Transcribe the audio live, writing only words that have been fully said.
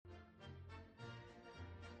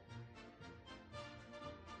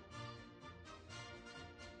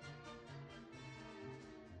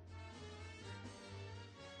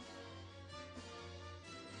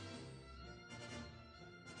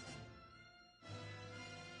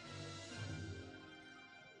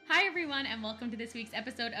everyone, and welcome to this week's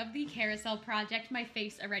episode of the Carousel Project. My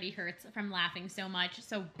face already hurts from laughing so much,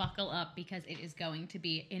 so buckle up because it is going to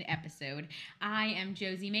be an episode. I am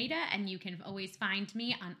Josie Maida, and you can always find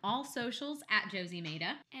me on all socials at Josie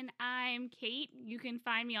Maida. And I'm Kate. You can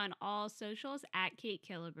find me on all socials at Kate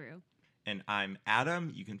Killebrew. And I'm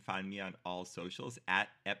Adam. You can find me on all socials at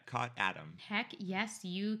Epcot Adam. Heck yes,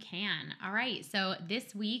 you can. All right, so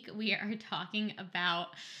this week we are talking about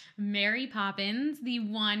Mary Poppins, the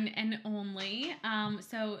one and only.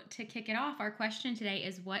 So to kick it off, our question today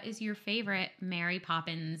is, what is your favorite Mary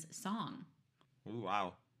Poppins song? Ooh,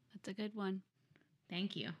 wow. That's a good one.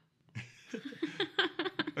 Thank you.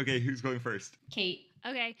 Okay, who's going first? Kate.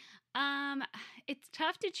 Okay. It's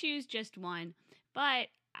tough to choose just one, but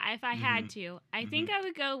if I had to, I think I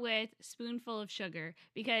would go with Spoonful of Sugar,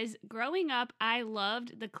 because growing up, I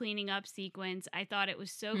loved the cleaning up sequence. I thought it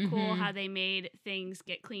was so cool how they made things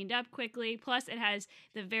get cleaned up quickly. Plus, it has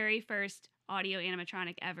the very first audio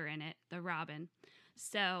animatronic ever in it, the Robin.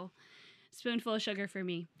 So, Spoonful of Sugar for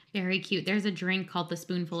me. Very cute. There's a drink called the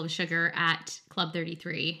Spoonful of Sugar at Club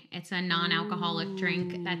 33. It's a non-alcoholic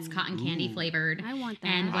drink that's cotton candy flavored. I want that.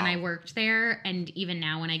 And when I worked there, and even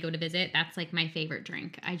now when I go to visit, that's like my favorite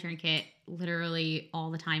drink. I drink it literally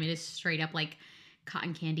all the time. It is straight up like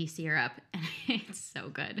cotton candy syrup, and it's so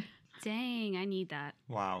good. Dang, I need that.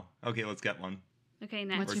 Wow. Okay, let's get one. Okay,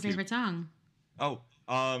 next. What's your favorite song? Oh,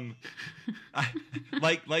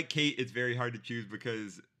 like Kate, it's very hard to choose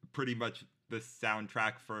because pretty much the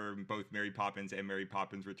soundtrack for both Mary Poppins and Mary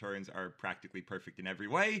Poppins Returns are practically perfect in every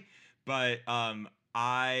way. But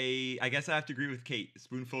I guess I have to agree with Kate.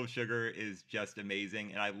 Spoonful of Sugar is just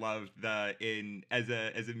amazing, and I love as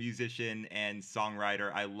a musician and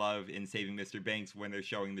songwriter, I love in Saving Mr. Banks when they're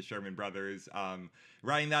showing the Sherman Brothers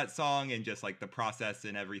writing that song and just like the process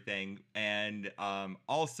and everything. And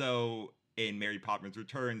also in Mary Poppins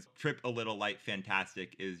Returns, Trip a Little Light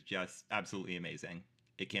Fantastic is just absolutely amazing.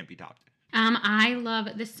 It can't be topped. I love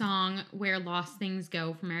the song Where Lost Things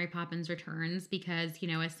Go from Mary Poppins Returns because, you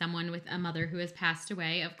know, as someone with a mother who has passed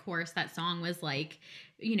away, of course, that song was like,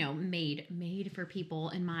 you know, made for people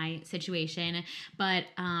in my situation. But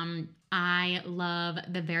I love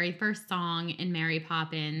the very first song in Mary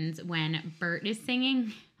Poppins when Bert is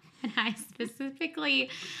singing. And I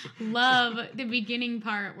specifically love the beginning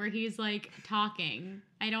part where he's like talking.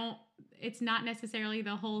 It's not necessarily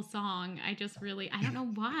the whole song. I don't know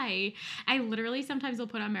why. I literally sometimes will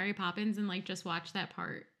put on Mary Poppins and like just watch that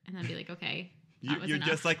part and then be like, okay, you're enough.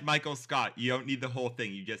 Just like Michael Scott. You don't need the whole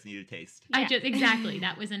thing. You just need a taste. Yeah. Exactly.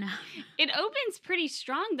 That was enough. It opens pretty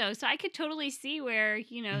strong though, so I could totally see where,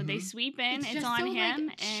 you know, they sweep in. It's on so, him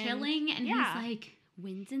like, and chilling, and he's like,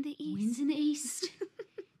 winds in the east. Winds in the east.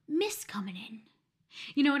 Mist coming in.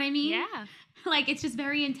 You know what I mean? Yeah. Like, it's just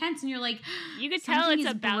very intense, and you're like, you could tell it's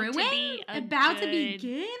about to be to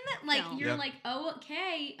begin. Like, film. you're like, oh,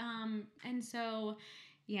 okay. And so,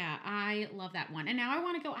 yeah, I love that one. And now I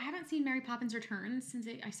want to go. I haven't seen Mary Poppins Returns since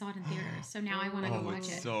I saw it in theaters, so now I want to go watch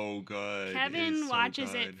it. So good. Kevin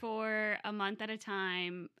watches it for a month at a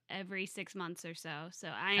time, every 6 months or so. So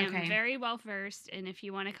I am very well versed, and if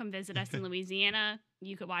you want to come visit us in Louisiana,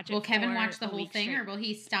 you could watch it. Will Kevin watch the whole thing, or will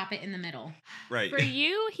he stop it in the middle? Right. For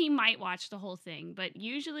you, he might watch the whole thing, but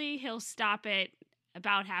usually he'll stop it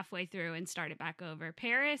about halfway through and start it back over.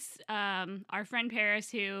 Paris, our friend Paris,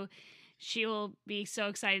 who she will be so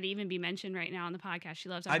excited to even be mentioned right now on the podcast. She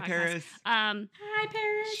loves our podcast. Paris. Hi,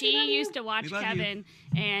 Paris. She used to watch Kevin,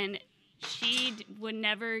 and she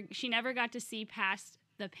never got to see past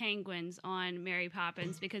the penguins on Mary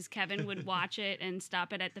Poppins because Kevin would watch it and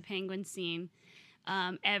stop it at the penguin scene.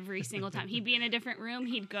 Every single time. He'd be in a different room.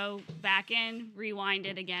 He'd go back in, rewind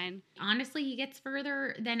it again. Honestly, he gets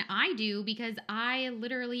further than I do because I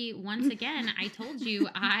literally, once again, I told you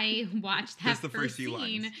I watched that first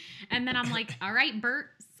scene. And then I'm like, all right,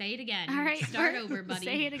 Bert, say it again. All right, start Bert, over, buddy.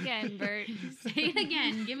 Say it again, Bert. Say it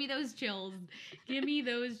again. Give me those chills. Give me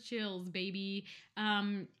those chills, baby.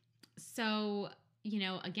 So, you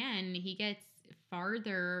know, again, he gets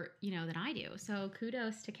farther, you know, than I do. So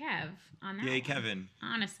kudos to Kev on that. Yay, one. Kevin.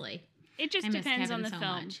 Honestly. It just depends on the film.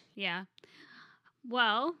 Much. Yeah.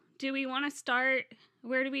 Well, do we want to start?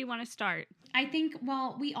 Where do we want to start? I think,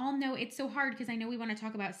 well, we all know it's so hard because I know we want to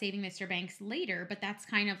talk about Saving Mr. Banks later, but that's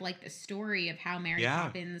kind of like the story of how Mary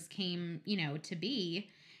Poppins came, you know, to be.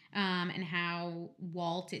 And how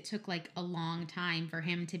Walt, it took like a long time for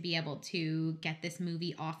him to be able to get this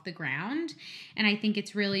movie off the ground. And I think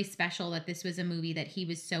it's really special that this was a movie that he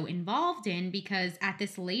was so involved in because at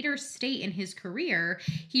this later state in his career,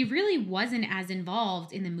 he really wasn't as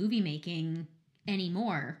involved in the movie making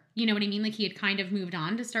anymore. You know what I mean? Like he had kind of moved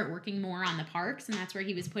on to start working more on the parks, and that's where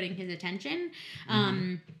he was putting his attention.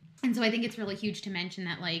 And so I think it's really huge to mention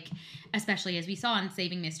that, like, especially as we saw in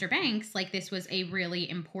Saving Mr. Banks, like this was a really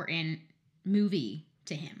important movie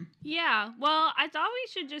to him. Yeah, well, I thought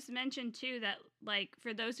we should just mention too that, like,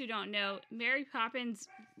 for those who don't know, Mary Poppins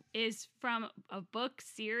is from a book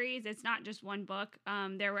series. It's not just one book.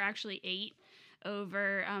 There were actually 8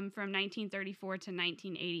 over from 1934 to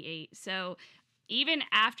 1988. So even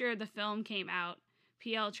after the film came out,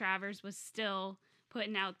 P.L. Travers was still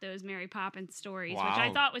putting out those Mary Poppins stories, which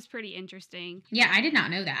I thought was pretty interesting. Yeah, I did not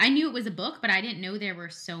know that. I knew it was a book, but I didn't know there were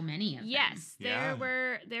so many of them. Yes, there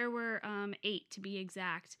were 8 to be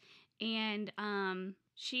exact. And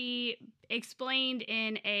she explained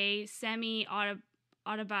in a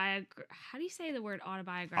autobiographical. How do you say the word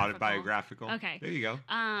autobiographical? Autobiographical. Okay. There you go.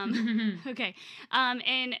 Okay.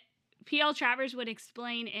 And P.L. Travers would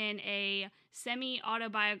explain in a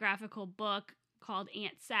semi-autobiographical book called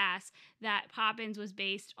Aunt Sass that Poppins was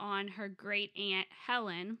based on her great aunt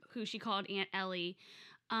Helen, who she called Aunt Ellie.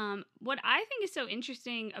 What I think is so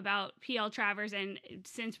interesting about P.L. Travers, and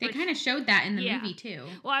since they kind of showed that in the movie too.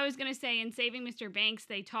 Well, I was going to say in Saving Mr. Banks,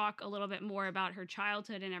 they talk a little bit more about her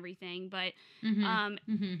childhood and everything, but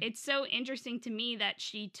it's so interesting to me that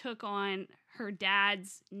she took on her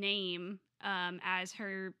dad's name as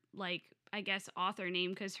her, like, I guess, author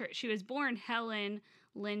name, because she was born Helen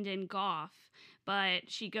Lyndon Goff, but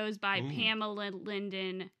she goes by Pamela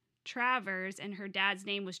Lyndon Travers, and her dad's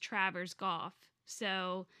name was Travers Goff.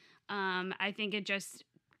 So I think it just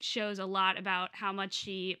shows a lot about how much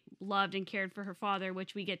she loved and cared for her father,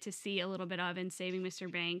 which we get to see a little bit of in Saving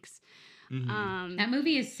Mr. Banks. That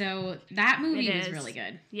movie was really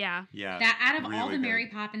good. Yeah. That out of really all the Mary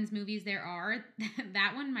Poppins movies there are,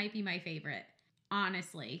 that one might be my favorite.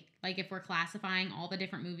 Honestly, like if we're classifying all the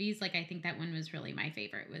different movies, like I think that one was really my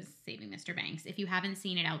favorite, was Saving Mr. Banks. If you haven't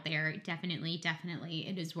seen it out there, definitely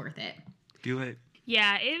it is worth it. Do it.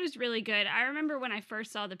 Yeah, it was really good. I remember when I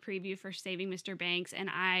first saw the preview for Saving Mr. Banks, and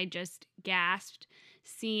I just gasped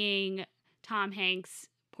seeing Tom Hanks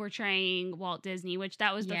portraying Walt Disney, which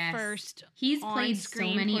that was the first He's played so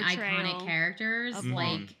many portrayal iconic characters,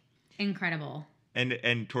 like incredible.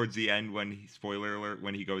 And towards the end, spoiler alert,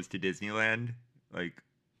 when he goes to Disneyland, like,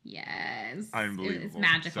 yes, unbelievable. It's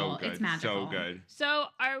magical. So good. It's magical. So good. So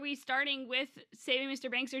are we starting with Saving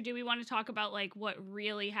Mr. Banks, or do we want to talk about like what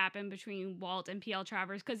really happened between Walt and P.L.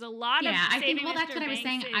 Travers? Because a lot of I think, Mr. that's what I was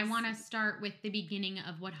saying. Is... I want to start with the beginning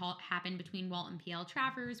of what happened between Walt and P.L.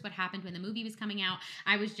 Travers, what happened when the movie was coming out.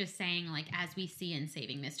 I was just saying, like, as we see in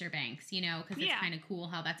Saving Mr. Banks, you know, because it's kind of cool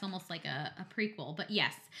how that's almost like a prequel. But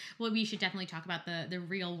yes, well, we should definitely talk about the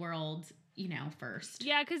real world, you know, first.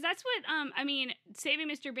 Yeah, because that's what, I mean, Saving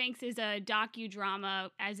Mr. Banks is a docudrama,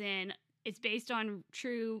 as in it's based on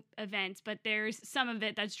true events, but there's some of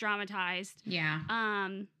it that's dramatized. Yeah.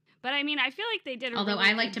 But I mean, I feel like they did a Although really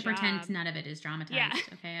I like good to job. pretend none of it is dramatized. Yeah,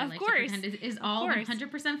 okay, I like to pretend it is all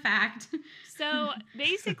 100% fact. So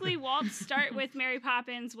basically, Walt's start with Mary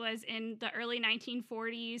Poppins was in the early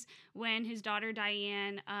 1940s when his daughter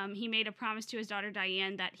Diane, he made a promise to his daughter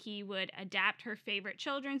Diane that he would adapt her favorite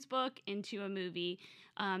children's book into a movie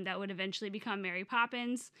that would eventually become Mary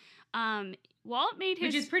Poppins. Walt made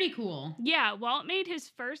his... Which is pretty cool. Yeah, Walt made his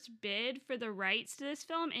first bid for the rights to this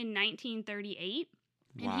film in 1938.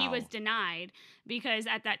 And he was denied because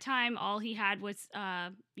at that time, all he had was,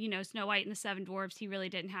 Snow White and the Seven Dwarfs. He really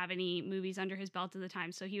didn't have any movies under his belt at the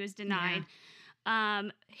time, so he was denied. Yeah.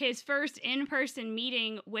 His first in-person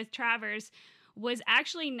meeting with Travers was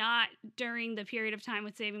actually not during the period of time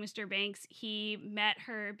with Saving Mr. Banks. He met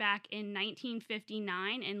her back in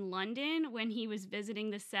 1959 in London when he was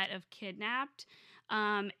visiting the set of Kidnapped.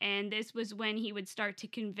 And this was when he would start to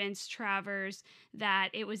convince Travers that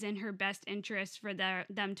it was in her best interest for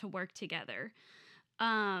them to work together.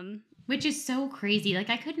 Which is so crazy. Like,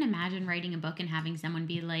 I couldn't imagine writing a book and having someone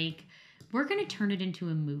be like, we're going to turn it into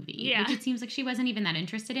a movie. Yeah. Which it seems like she wasn't even that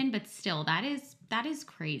interested in, but still, that is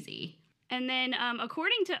crazy. And then,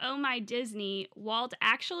 according to Oh My Disney, Walt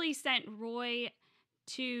actually sent Roy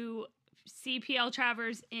to see P.L.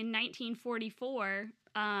 Travers in 1944.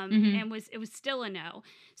 And it was still a no.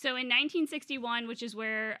 So in 1961, which is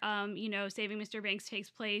where, Saving Mr. Banks takes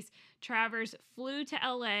place, Travers flew to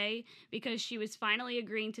LA because she was finally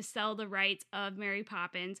agreeing to sell the rights of Mary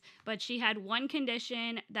Poppins, but she had one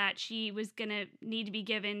condition, that she was going to need to be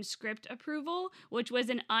given script approval, which was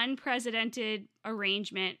an unprecedented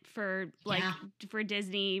arrangement for for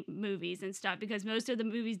Disney movies and stuff, because most of the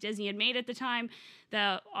movies Disney had made at the time,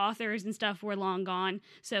 the authors and stuff were long gone,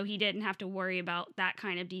 so he didn't have to worry about that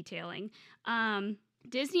kind of detailing.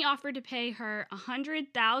 Disney offered to pay her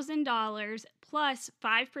 $100,000 plus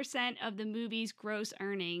 5% of the movie's gross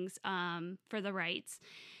earnings for the rights.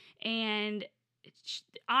 And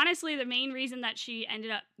honestly, the main reason that she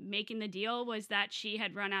ended up making the deal was that she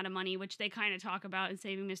had run out of money, which they kind of talk about in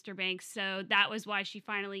Saving Mr. Banks. So that was why she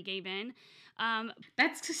finally gave in.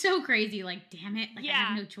 That's so crazy. Like, damn it. Like, yeah, I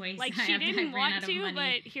have no choice. Like, she didn't want to,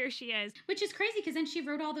 but here she is. Which is crazy because then she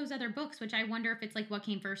wrote all those other books, which I wonder if it's like what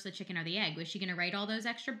came first, the chicken or the egg. Was she going to write all those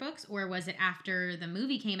extra books, or was it after the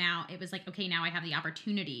movie came out? It was like, okay, now I have the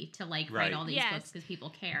opportunity to like write all these books because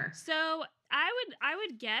people care. So I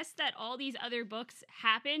would guess that all these other books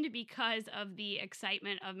happened because of the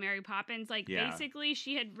excitement of Mary Poppins. Like, basically,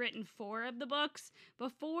 she had written 4 of the books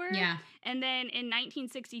before. Yeah. And then in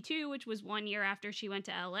 1962, which was 1 year after she went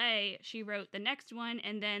to LA, she wrote the next one.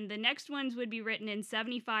 And then the next ones would be written in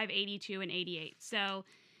 75, 82, and 88. So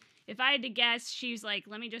if I had to guess, she's like,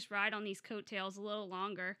 let me just ride on these coattails a little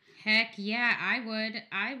longer. Heck yeah, I would.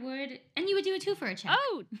 And you would do it too for a check.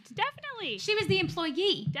 Oh, definitely. She was the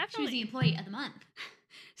employee. Definitely. She was the employee of the month.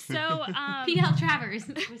 So, P.L. Travers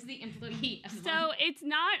was the employee of the month. So it's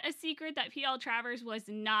not a secret that P.L. Travers was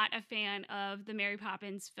not a fan of the Mary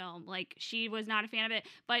Poppins film. Like, she was not a fan of it.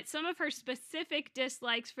 But some of her specific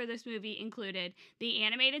dislikes for this movie included the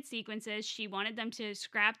animated sequences. She wanted them to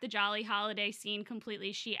scrap the Jolly Holiday scene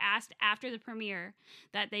completely. She asked after the premiere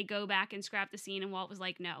that they go back and scrap the scene, and Walt was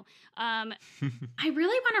like, no. I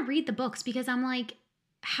really want to read the books because I'm like,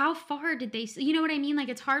 how far did they, you know what I mean? Like,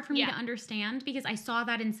 it's hard for me to understand because I saw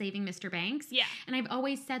that in Saving Mr. Banks. Yeah. And I've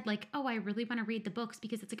always said, like, oh, I really want to read the books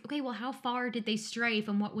because it's like, okay, well, how far did they stray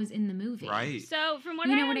from what was in the movie? Right. So from what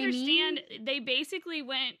I understand, they basically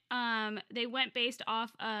went based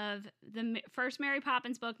off of the first Mary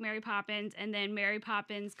Poppins book, Mary Poppins, and then Mary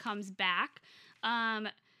Poppins Comes Back.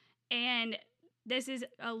 And this is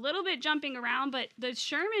a little bit jumping around, but the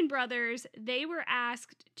Sherman Brothers, they were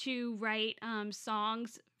asked to write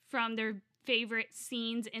songs from their favorite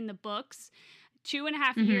scenes in the books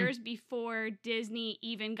 2.5 years before Disney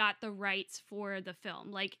even got the rights for the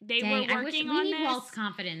film. Like, they were working on this. We need Walt's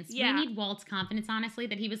confidence. Yeah. We need Walt's confidence, honestly,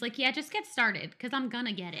 that he was like, yeah, just get started because I'm going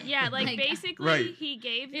to get it. Yeah, like basically he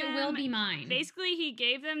gave them... It will be mine. Basically, he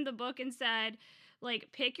gave them the book and said... like,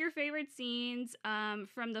 pick your favorite scenes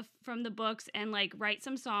from the books and like write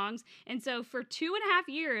some songs. And so for 2.5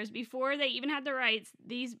 years before they even had the rights,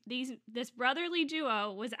 this brotherly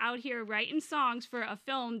duo was out here writing songs for a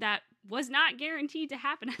film that was not guaranteed to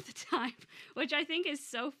happen at the time, which I think is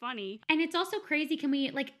so funny. And it's also crazy. Can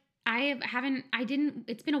we like?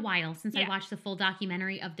 It's been a while since I watched the full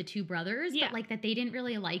documentary of the two brothers, but like that they didn't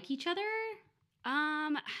really like each other.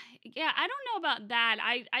 Yeah, I don't know about that.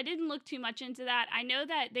 I didn't look too much into that. I know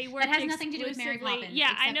that they worked. That has nothing to do with Mary Poppins.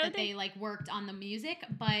 Yeah, I know that they like worked on the music,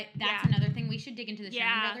 but that's another thing we should dig into the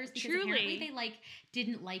Sherman Brothers because apparently they like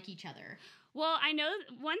didn't like each other. Well, I know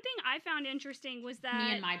one thing I found interesting was that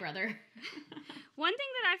me and my brother. One thing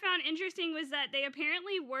that I found interesting was that they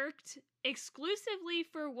apparently worked exclusively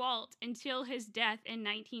for Walt until his death in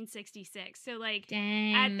 1966. So, like,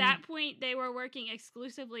 dang. At that point, they were working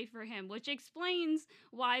exclusively for him, which explains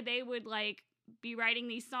why they would, like, be writing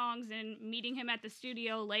these songs and meeting him at the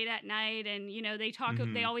studio late at night. And, you know, they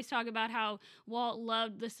always talk about how Walt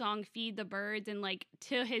loved the song Feed the Birds, and like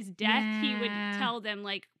to his death he would tell them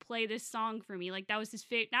like, play this song for me. Like, that was his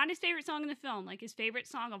not his favorite song in the film, like his favorite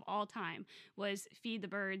song of all time was Feed the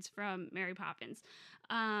Birds from Mary Poppins.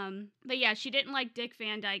 But yeah, she didn't like Dick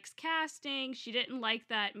Van Dyke's casting. She didn't like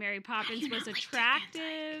that Mary Poppins was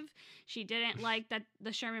attractive. She didn't like that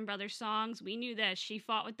the Sherman Brothers songs. We knew this. She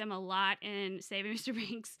fought with them a lot in Saving Mr.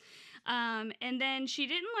 Banks. And then she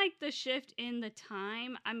didn't like the shift in the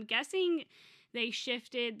time. I'm guessing they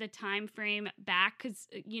shifted the time frame back because,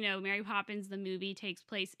 you know, Mary Poppins, the movie, takes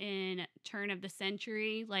place in turn of the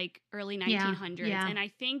century, like early 1900s. Yeah. And I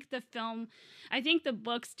think the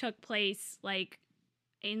books took place like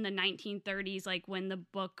in the 1930s, like when the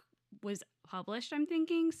book was published, I'm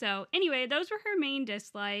thinking. So anyway, those were her main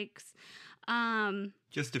dislikes.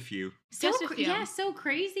 Just a few. Just a few. Yeah, so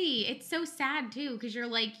crazy. It's so sad too, because you're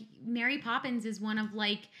like, Mary Poppins is one of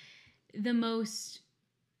like the most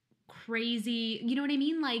crazy, you know what I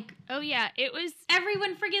mean? Like, oh yeah, it was.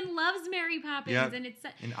 Everyone friggin' loves Mary Poppins, and it's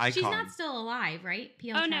an icon. She's not still alive, right?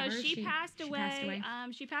 P.L. Travers? No, she passed away.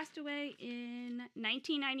 She passed away in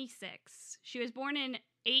 1996. She was born in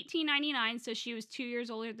 1899, so she was 2 years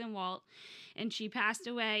older than Walt, and she passed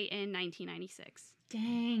away in 1996.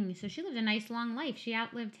 Dang. So she lived a nice long life. She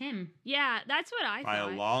outlived him. Yeah, that's what I By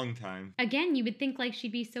thought. a long time. Again, you would think like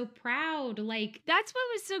she'd be so proud. Like, That's what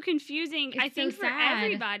was so confusing, I It's think, so for sad.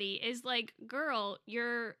 everybody is like, girl,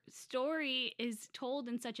 your story is told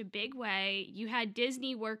in such a big way. You had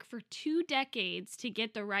Disney work for 2 decades to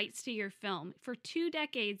get the rights to your film. For 2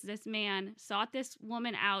 decades, this man sought this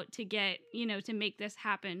woman out to get, to make this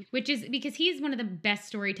happen. which is because he's one of the best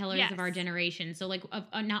storytellers of our Yes. generation. So like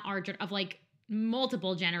not our of like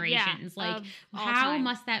multiple generations. Like of all how time.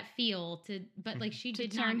 must that feel but like she To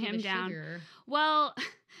did turn not give him a down. sugar. Well,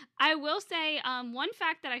 I will say one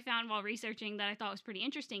fact that I found while researching that I thought was pretty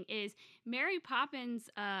interesting is Mary Poppins,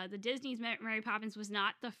 the Disney's Mary Poppins was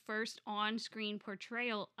not the first on-screen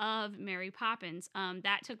portrayal of Mary Poppins.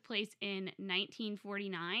 That took place in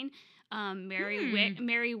 1949.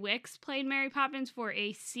 Mary Wicks played Mary Poppins for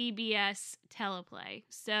a CBS teleplay.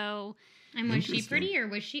 So, And was she Interesting. pretty or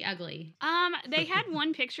was she ugly? they had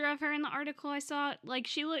one picture of her in the article I saw. Like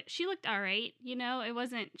she looked all right.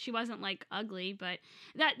 She wasn't like ugly, but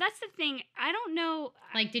that's the thing. I don't know.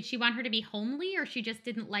 Like, did she want her to be homely or she just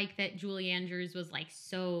didn't like that Julie Andrews was like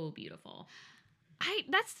so beautiful?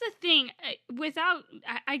 That's the thing.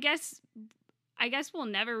 I guess we'll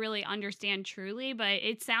never really understand truly, but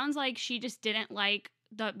it sounds like she just didn't like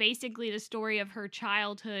basically the story of her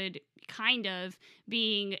childhood kind of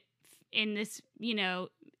being in this,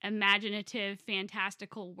 imaginative,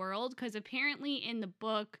 fantastical world. Because apparently in the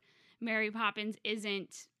book, Mary Poppins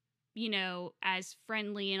isn't, as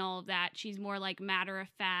friendly and all of that. She's more like matter of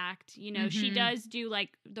fact. She Mhm. does do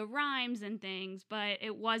like the rhymes and things, but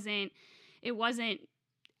it wasn't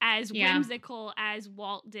as Yeah. whimsical as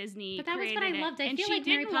Walt Disney. But that was what I created it. loved. I And feel she like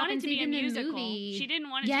Mary didn't want it Poppins, to be a even in the musical. movie- She didn't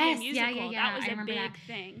want it Yes, to be a yeah, musical. yeah, That was I a remember big that.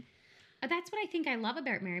 thing. That's what I think I love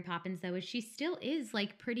about Mary Poppins, though, is she still is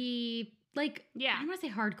like pretty, like, Yeah. I don't want to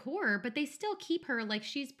say hardcore, but they still keep her like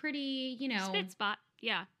she's pretty, Spit spot.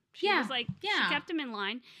 Yeah. She Yeah, was like, yeah. she kept him in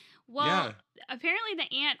line. Well, Yeah. apparently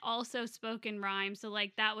the aunt also spoke in rhyme, so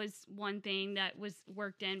like that was one thing that was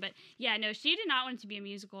worked in. But yeah, no, she did not want it to be a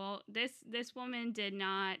musical. This woman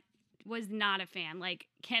was not a fan. Like,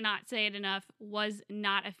 cannot say it enough, was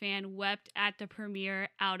not a fan, wept at the premiere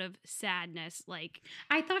out of sadness. Like,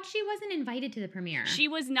 I thought she wasn't invited to the premiere. she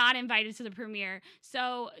was not invited to the premiere.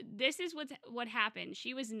 So this is what happened.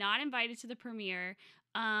 She was not invited to the premiere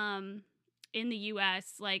in the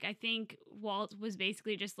US. Like, I think Walt was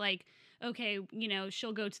basically just like, okay,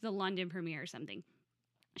 she'll go to the London premiere or something.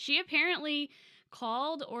 She apparently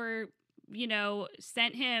called or,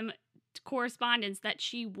 sent him correspondence that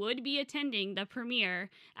she would be attending the premiere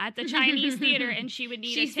at the Chinese theater and she would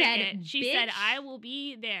need She a said, ticket. She said, "Bitch." I will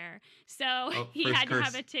be there. So he first had to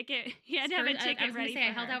have curse. a ticket. He had to have a ticket I was gonna ready say, for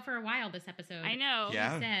I held her. out for a while this episode. I know.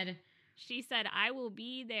 Yeah. She said, She said, I will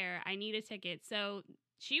be there. I need a ticket. So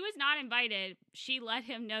she was not invited. She let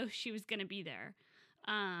him know she was going to be there.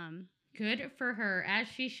 good for her, as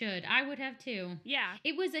she should. I would have too. Yeah.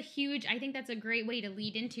 It was I think that's a great way to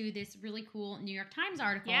lead into this really cool New York Times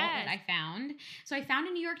article Yes. that I found. So I found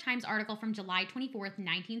a New York Times article from July 24th,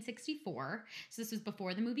 1964. So this was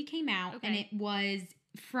before the movie came out. Okay. And it was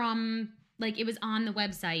from, like, it was on the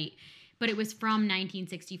website, but it was from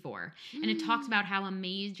 1964. And it talks about how a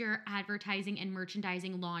major advertising and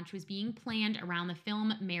merchandising launch was being planned around the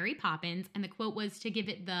film Mary Poppins. And the quote was to give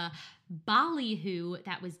it the ballyhoo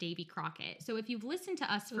that was Davy Crockett. So if you've listened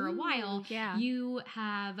to us for a while, yeah. you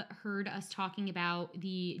have heard us talking about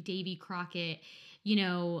the Davy Crockett,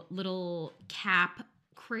 little cap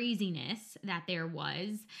craziness that there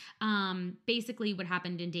was. Basically what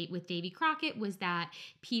happened with Davy Crockett was that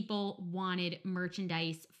people wanted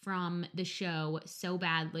merchandise from the show so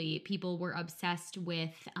badly. People were obsessed with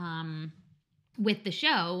the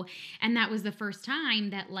show, and that was the first time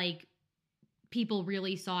that, like, people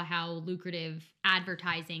really saw how lucrative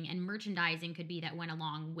advertising and merchandising could be that went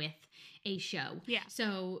along with a show. Yeah.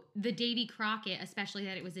 So the Davy Crockett, especially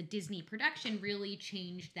that it was a Disney production, really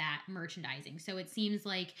changed that merchandising. So it seems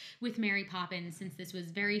like with Mary Poppins, since this was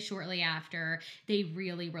very shortly after, they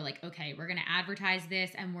really were like, okay, we're going to advertise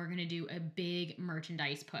this and we're going to do a big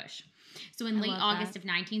merchandise push. So in I late love August that. of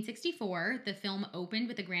 1964, the film opened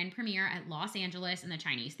with a grand premiere at Los Angeles in the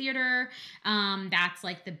Chinese Theater. That's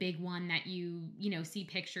like the big one that you see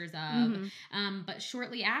pictures of. Mhm. But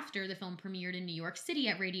shortly after, the film premiered in New York City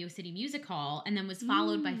at Radio City Music Hall, and then was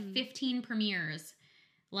followed by 15 premieres,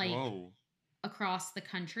 like, Whoa. across the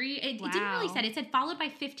country. It didn't really Wow. say. It said followed by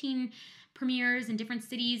 15 premieres in different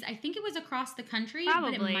cities. I think it was across the country, but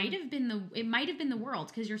Probably. it might have been the world,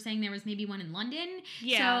 because you're saying there was maybe one in London.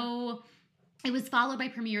 Yeah. So it was followed by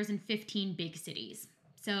premieres in 15 big cities.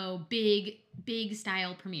 So big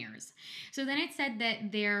style premieres. So then it said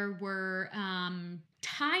that there were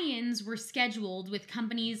tie-ins were scheduled with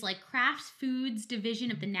companies like Kraft Foods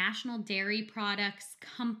division of the National Dairy Products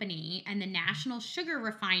Company and the National Sugar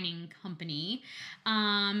Refining Company.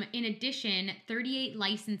 In addition, 38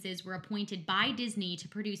 licenses were appointed by Disney to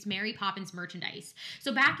produce Mary Poppins merchandise.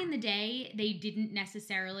 So back in the day, they didn't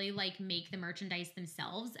necessarily like make the merchandise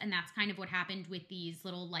themselves, and that's kind of what happened with these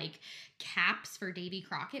little like caps for Davy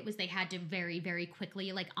Crockett, was they had to very, very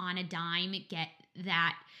quickly, like on a dime, get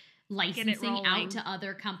that licensing out to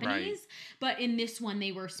other companies. Right. But in this one,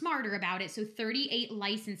 they were smarter about it. So 38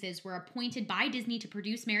 licenses were appointed by Disney to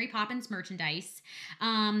produce Mary Poppins merchandise.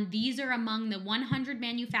 These are among the 100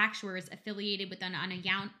 manufacturers affiliated with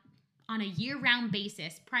on a year-round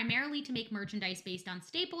basis, primarily to make merchandise based on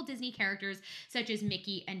staple Disney characters such as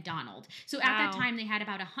Mickey and Donald. So at that time, they had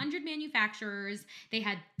about 100 manufacturers. They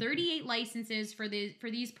had 38 licenses for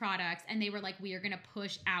these products, and they were like, we are going to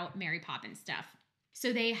push out Mary Poppins stuff.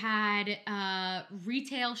 So they had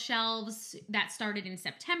retail shelves that started in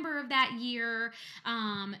September of that year.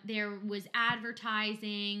 There was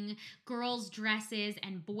advertising, girls' dresses,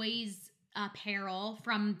 and boys' apparel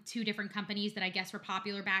from two different companies that I guess were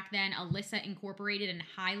popular back then, Alyssa Incorporated and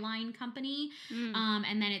Highline Company.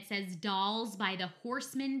 And then it says dolls by the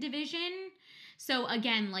Horseman Division. So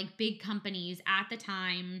again, like big companies at the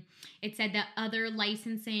time. It said that other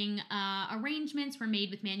licensing arrangements were made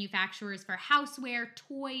with manufacturers for houseware,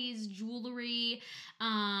 toys, jewelry.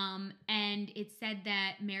 And it said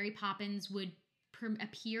that Mary Poppins would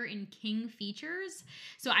appear in King Features.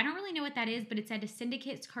 So I don't really know what that is, but it said a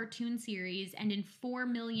Syndicate's cartoon series and in 4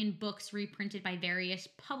 million books reprinted by various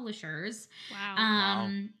publishers. Wow.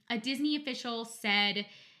 A Disney official said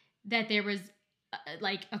that there was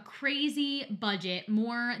like a crazy budget,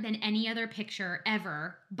 more than any other picture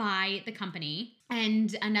ever by the company.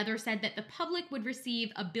 And another said that the public would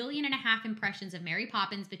receive 1.5 billion impressions of Mary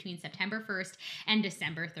Poppins between September 1st and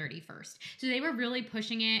December 31st. So they were really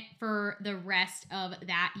pushing it for the rest of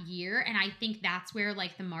that year. And I think that's where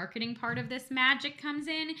like the marketing part of this magic comes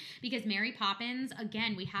in, because Mary Poppins,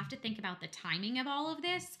 again, we have to think about the timing of all of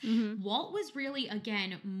this. Walt was really,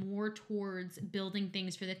 again, more towards building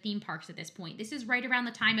things for the theme parks at this point. This is right around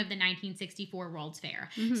the time of the 1964 World's Fair.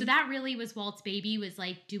 So that really was Walt's baby, was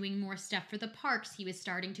like doing more stuff for the park. He was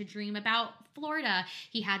starting to dream about Florida.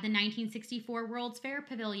 He had the 1964 World's Fair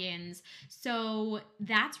pavilions. So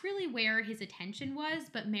that's really where his attention was.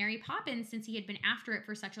 But Mary Poppins, since he had been after it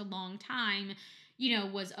for such a long time, you know,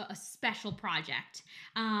 was a special project.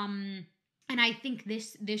 And I think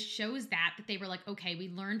this shows that they were like, okay, we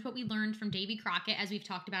learned what we learned from Davy Crockett, as we've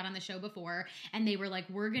talked about on the show before. And they were like,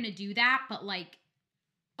 we're going to do that, but like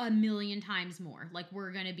 1,000,000 times more. Like,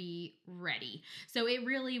 we're gonna be ready. So it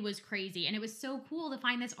really was crazy. And it was so cool to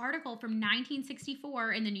find this article from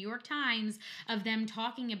 1964 in the New York Times of them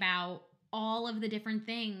talking about all of the different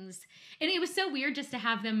things. And it was so weird just to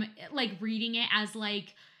have them like reading it as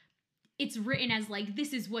like, it's written as like,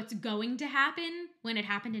 this is what's going to happen, when it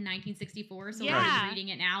happened in 1964. So I'm just reading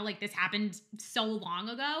it now, like this happened so long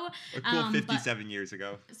ago. A cool 57 years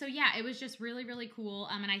ago. So yeah, it was just really, really cool.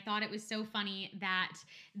 And I thought it was so funny that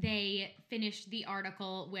they finished the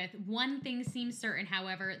article with, one thing seems certain,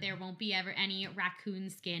 however, there won't be ever any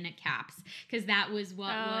raccoon skin caps. Because that was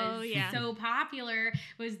what was so popular,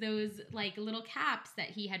 was those like little caps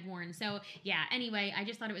that he had worn. So yeah, anyway, I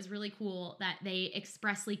just thought it was really cool that they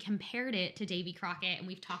expressly compared it to Davy Crockett. And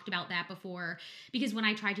we've talked about that before, because when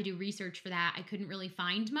I tried to do research for that, I couldn't really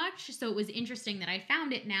find much. So it was interesting that I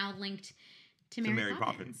found it now linked to Mary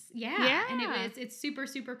Poppins. Yeah. And it's super,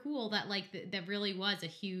 super cool that like that really was a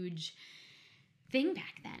huge thing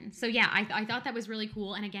back then. So yeah, I thought that was really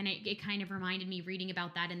cool. And again, it kind of reminded me reading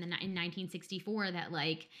about that in 1964, that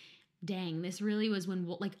like, dang, this really was when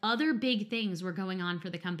like other big things were going on for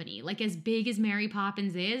the company. Like, as big as Mary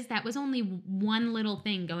Poppins is, that was only one little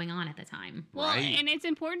thing going on at the time. Well, and it's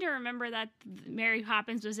important to remember that Mary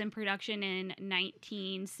Poppins was in production in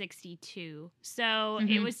 1962. So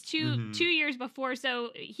it was two years before. So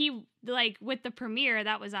he, like, with the premiere,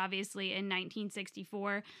 that was obviously in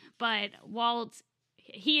 1964. But Walt,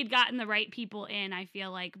 he had gotten the right people in, I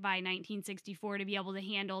feel like, by 1964 to be able to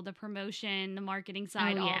handle the promotion, the marketing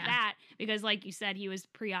side, all of that. Because like you said, he was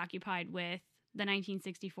preoccupied with the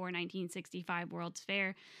 1964-1965 World's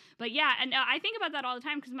Fair. But yeah, and I think about that all the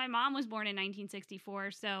time because my mom was born in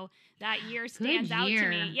 1964. So that year stands out to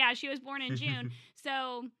me. Yeah, she was born in June.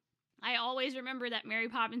 So I always remember that Mary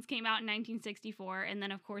Poppins came out in 1964. And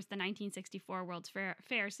then, of course, the 1964 World's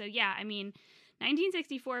Fair. So yeah, I mean,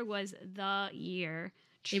 1964 was the year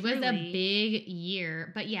It was a Truly. big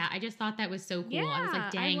year. But yeah, I just thought that was so cool. I was Yeah, like, I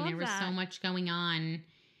dang, love there was so that. much going on.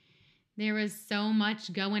 There was so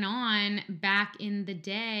much going on back in the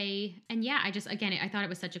day. And yeah, I thought it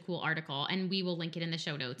was such a cool article. And we will link it in the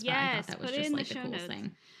show notes. But I thought Yes, that was put it just in the like the show coolest notes.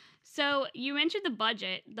 thing. So you mentioned the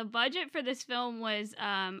budget. The budget for this film was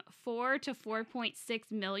 4 to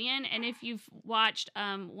 4.6 million. And if you've watched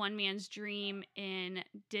One Man's Dream in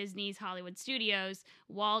Disney's Hollywood Studios,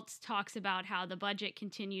 Walt talks about how the budget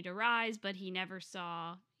continued to rise, but he never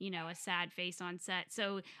saw, a sad face on set.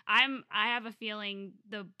 So I have a feeling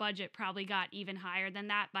the budget probably got even higher than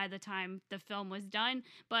that by the time the film was done.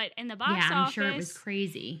 But in the box Yeah, I'm sure it was office,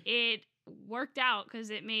 crazy. it worked out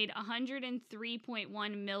because it made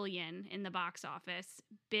 103.1 million in the box office.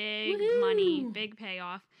 Big money, Woohoo! big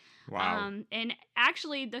payoff. Wow. And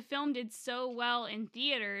actually the film did so well in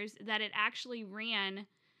theaters that it actually ran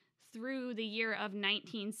through the year of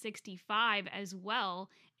 1965 as well,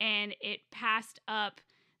 and it passed up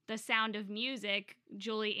The Sound of Music,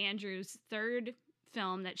 Julie Andrews' third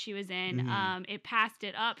film that she was in. Mhm. It passed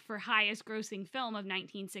it up for highest grossing film of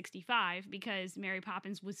 1965 because Mary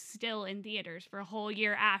Poppins was still in theaters for a whole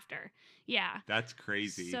year after. Yeah. That's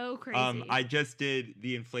crazy. So crazy. I just did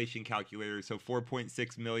the inflation calculator. So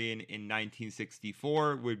 4.6 million in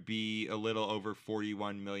 1964 would be a little over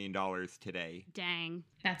 $41 million today. Dang.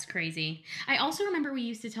 That's crazy. I also remember we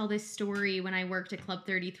used to tell this story when I worked at Club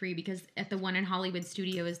 33 because at the one in Hollywood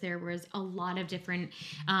Studios, there was a lot of different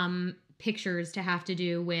pictures to have to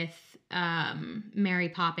do with Mary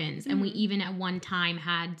Poppins. And we even at one time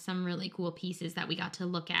had some really cool pieces that we got to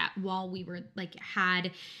look at while we were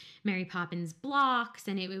had Mary Poppins blocks,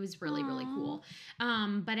 and it was really, really cool.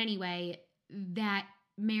 But anyway, that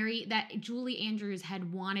Julie Andrews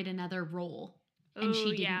had wanted another role. And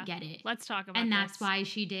she didn't get it. Let's talk about and this. that's why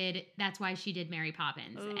she did Mary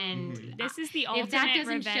Poppins. Ooh, and this is the ultimate if that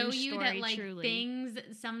doesn't revenge show you story, that truly. things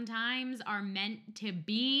sometimes are meant to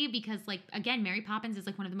be, because again, Mary Poppins is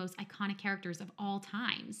one of the most iconic characters of all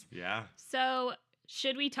times. Yeah. So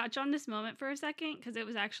should we touch on this moment for a second? Because it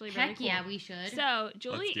was actually really Heck cool. yeah, we should. So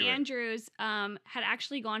Julie do it. Andrews had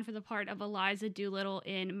actually gone for the part of Eliza Doolittle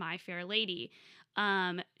in My Fair Lady.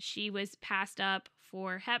 She was passed up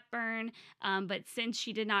for Hepburn, but since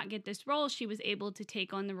she did not get this role, she was able to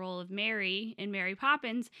take on the role of Mary in Mary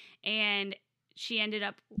Poppins, and she ended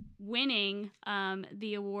up winning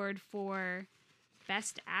the award for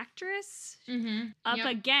Best Actress up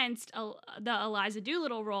against the Eliza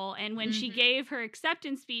Doolittle role. And when she gave her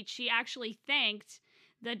acceptance speech, she actually thanked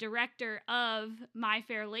the director of My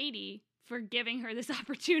Fair Lady for giving her this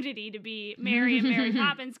opportunity to be Mary and Mary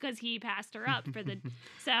Poppins, because he passed her up for the.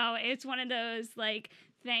 So it's one of those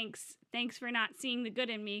thanks for not seeing the good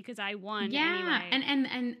in me because I won anyway.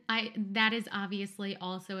 and that is obviously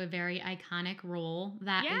also a very iconic role.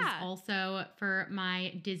 That is also for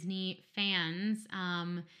my Disney fans.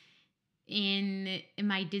 In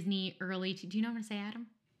my Disney early, do you know what I'm gonna say, Adam?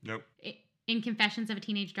 Nope. In Confessions of a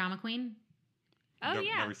Teenage Drama Queen. Oh Nope,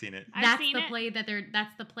 yeah, never seen it. That's the play that they're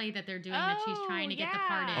doing that she's trying to get the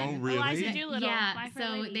part in. Oh, really? Eliza Doolittle. Yeah, My Fair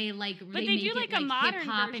so Lady. they they make do it a modern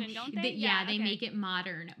hip-hop version, don't they? They make it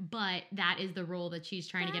modern, but that is the role that she's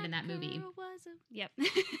trying to get in that movie. Yep.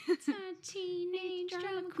 It's a teenage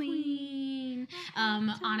drama queen.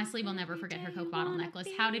 Honestly, we'll never forget her Coke bottle necklace.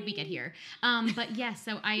 How did we get here? But yes,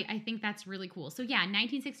 so I think that's really cool. So yeah,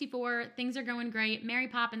 1964, things are going great. Mary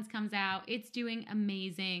Poppins comes out. It's doing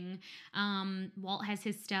amazing. Walt has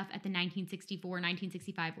his stuff at the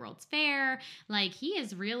 1964-1965 World's Fair. He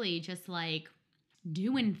is really just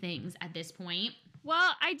doing things at this point.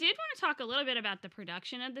 Well, I did want to talk a little bit about the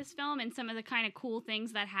production of this film and some of the kind of cool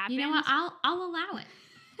things that happened. You know what? I'll allow it.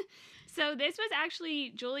 So this was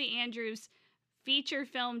actually Julie Andrews' feature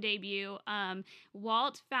film debut.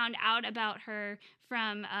 Walt found out about her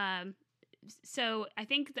from so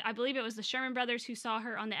I believe it was the Sherman Brothers who saw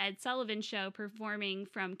her on the Ed Sullivan Show performing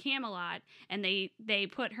from Camelot, and they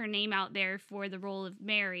put her name out there for the role of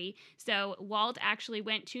Mary. So Walt actually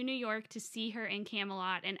went to New York to see her in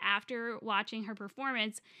Camelot, and after watching her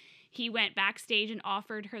performance, he went backstage and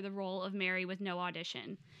offered her the role of Mary with no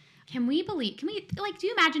audition. Can we do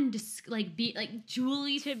you imagine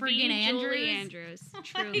Julie friggin' Andrews? Julie Andrews,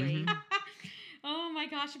 truly. Oh my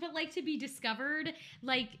gosh, but to be discovered,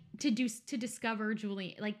 to discover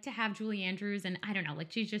Julie, to have Julie Andrews, and I don't know,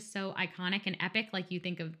 she's just so iconic and epic. You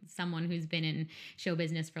think of someone who's been in show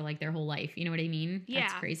business for their whole life. You know what I mean? Yeah.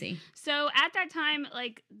 That's crazy. So at that time,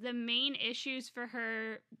 the main issues for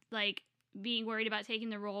her, being worried about taking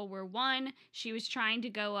the role were, one, she was trying to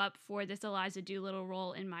go up for this Eliza Doolittle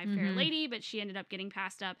role in My Fair Lady, but she ended up getting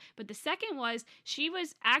passed up. But the second was she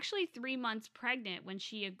was actually 3 months pregnant when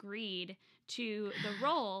she agreed to the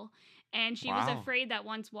role. And she was afraid that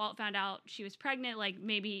once Walt found out she was pregnant, like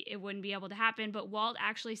maybe it wouldn't be able to happen. But Walt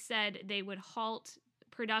actually said they would halt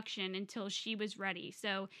production until she was ready.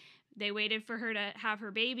 So they waited for her to have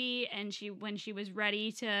her baby, and when she was ready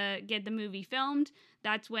to get the movie filmed,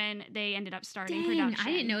 that's when they ended up starting production. I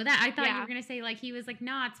didn't know that. I thought you were going to say, like, he was like,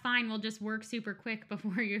 nah, it's fine. We'll just work super quick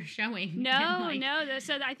before you're showing. No.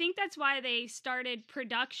 So I think that's why they started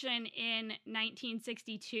production in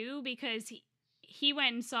 1962, because he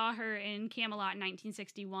went and saw her in Camelot in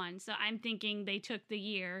 1961. So I'm thinking they took the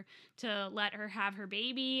year to let her have her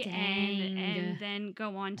baby and then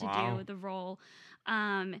go on to do the role.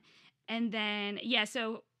 And then,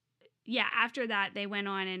 after that, they went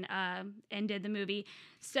on and did the movie.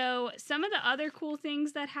 So some of the other cool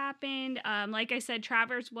things that happened, like I said,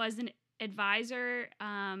 Travers was an advisor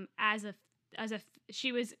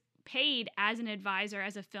she was paid as an advisor,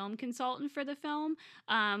 as a film consultant for the film,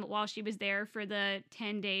 while she was there for the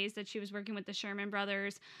 10 days that she was working with the Sherman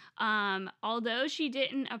Brothers. Although she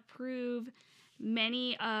didn't approve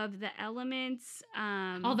many of the elements,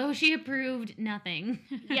 although she approved nothing.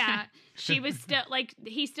 Yeah, she was still, like,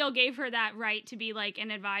 he still gave her that right to be like an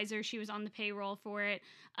advisor. She was on the payroll for it.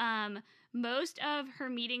 Most of her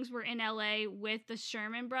meetings were in LA with the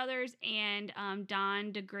Sherman Brothers and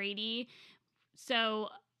Don DeGrady. So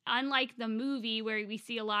unlike the movie where we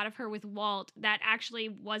see a lot of her with Walt, that actually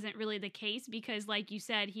wasn't really the case, because like you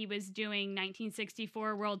said, he was doing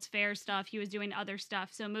 1964 World's Fair stuff. He was doing other stuff.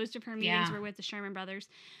 So most of her meetings were with the Sherman Brothers.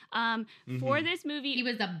 For this movie, he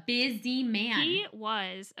was a busy man. He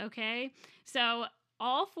was, okay? So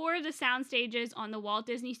all 4 of the sound stages on the Walt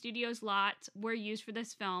Disney Studios lot were used for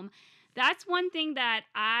this film. That's one thing that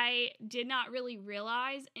I did not really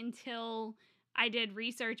realize until I did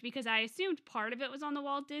research, because I assumed part of it was on the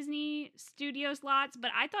Walt Disney Studios lots, but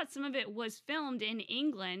I thought some of it was filmed in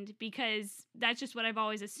England, because that's just what I've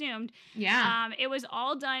always assumed. Yeah. It was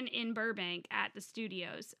all done in Burbank at the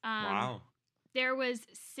studios. Wow. There was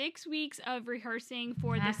 6 weeks of rehearsing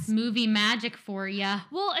for this movie magic for ya.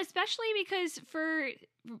 Well, especially because for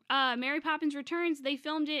Mary Poppins Returns, they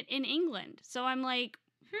filmed it in England. So I'm like,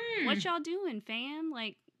 what y'all doing, fam?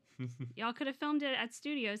 Like, y'all could have filmed it at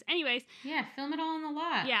studios. Anyways. Yeah, film it all in the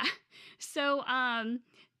lot. Yeah. So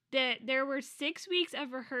there were 6 weeks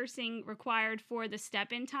of rehearsing required for the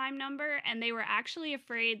step-in time number, and they were actually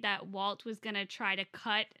afraid that Walt was going to try to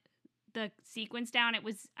cut the sequence down. It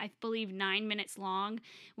was, I believe, 9 minutes long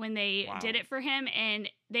when they did it for him, and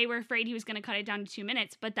they were afraid he was going to cut it down to 2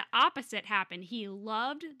 minutes. But the opposite happened. He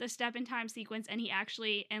loved the step-in time sequence, and he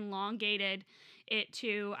actually elongated it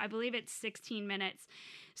to, I believe it's 16 minutes.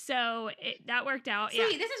 So that worked out. See,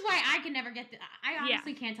 this is why I can never get I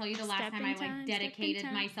honestly can't tell you the last time I like dedicated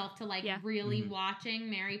myself to like really watching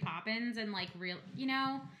Mary Poppins and like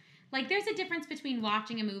like there's a difference between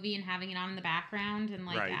watching a movie and having it on in the background and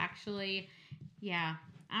like actually,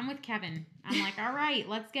 I'm with Kevin. I'm like, all right,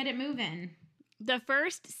 let's get it moving. The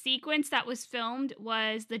first sequence that was filmed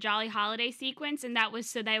was the Jolly Holiday sequence, and that was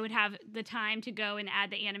so they would have the time to go and add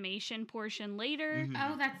the animation portion later.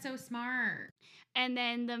 Oh, that's so smart. And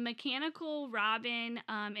then the mechanical Robin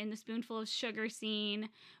in the Spoonful of Sugar scene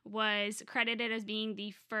was credited as being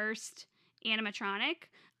the first animatronic.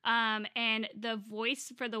 And the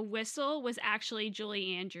voice for the whistle was actually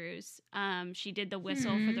Julie Andrews. She did the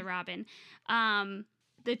whistle for the Robin.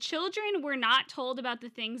 The children were not told about the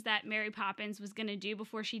things that Mary Poppins was going to do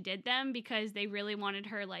before she did them, because they really wanted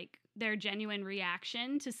her, like, their genuine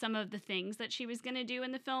reaction to some of the things that she was going to do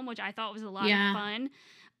in the film, which I thought was a lot of fun.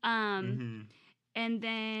 And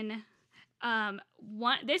then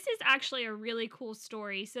this is actually a really cool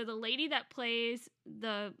story. So the lady that plays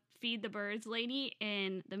the Feed the Birds lady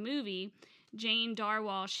in the movie, Jane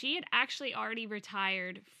Darwall, she had actually already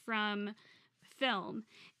retired from film.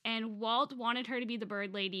 And Walt wanted her to be the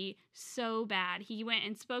bird lady so bad. He went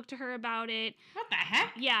and spoke to her about it. What the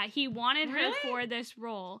heck? Yeah, he wanted her for this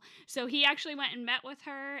role. So he actually went and met with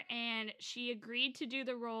her, and she agreed to do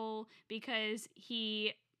the role because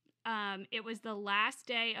it was the last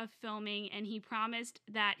day of filming, and he promised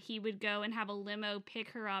that he would go and have a limo pick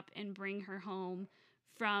her up and bring her home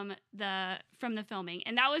from the filming.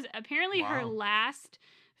 And that was apparently her last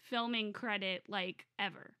filming credit, like,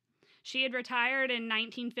 ever. She had retired in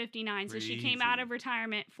 1959, so she came out of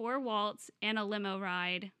retirement for Waltz and a limo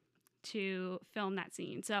ride to film that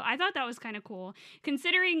scene. So I thought that was kind of cool,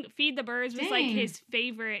 considering Feed the Birds was like his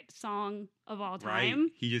favorite song of all time.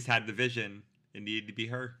 Right. He just had the vision. It needed to be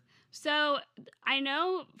her. So I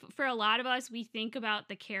know for a lot of us, we think about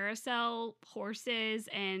the carousel horses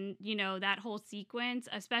and, that whole sequence,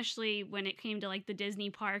 especially when it came to like the Disney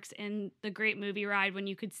parks and the Great Movie Ride when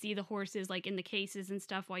you could see the horses like in the cases and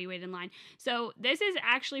stuff while you waited in line. So this is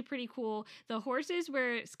actually pretty cool. The horses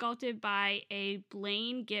were sculpted by a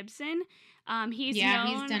Blaine Gibson. He's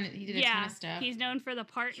known, he did a ton of stuff. He's known for the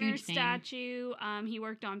Partner Huge fame. statue. He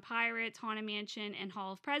worked on Pirates, Haunted Mansion, and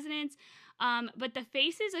Hall of Presidents. But the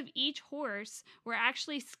faces of each horse were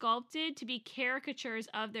actually sculpted to be caricatures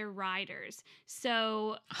of their riders.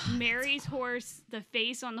 So Mary's horse, the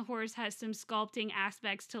face on the horse has some sculpting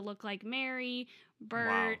aspects to look like Mary,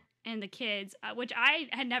 Bert, and the kids, which I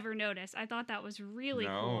had never noticed. I thought that was really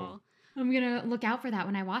cool. I'm going to look out for that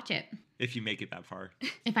when I watch it. If you make it that far.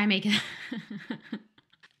 If I make it.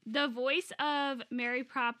 The voice of Mary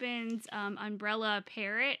Poppins' umbrella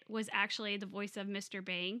parrot was actually the voice of Mr.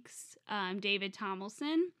 Banks, David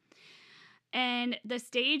Tomlinson. And the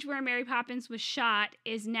stage where Mary Poppins was shot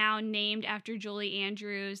is now named after Julie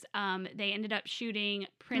Andrews. They ended up shooting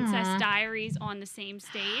Princess Diaries on the same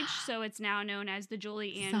stage, so it's now known as the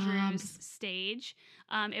Julie Andrews stage.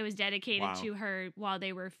 It was dedicated to her while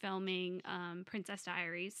they were filming Princess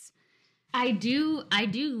Diaries. I do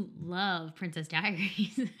love Princess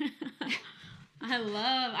Diaries.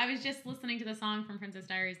 I was just listening to the song from Princess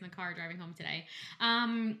Diaries in the car driving home today.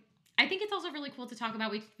 I think it's also really cool to talk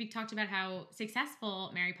about. We talked about how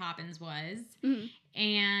successful Mary Poppins was,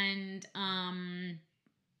 and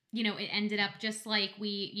it ended up just like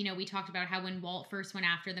we talked about how when Walt first went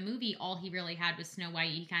after the movie, all he really had was Snow White.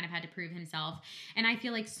 He kind of had to prove himself, and I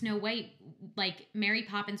feel like Snow White, like Mary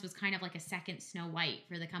Poppins, was kind of like a second Snow White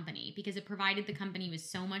for the company because it provided the company with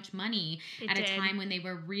so much money at a time when they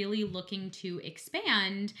were really looking to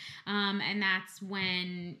expand, and that's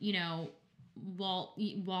when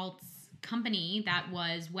Walt's company, that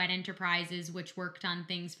was Wet Enterprises, which worked on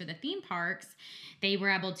things for the theme parks, they were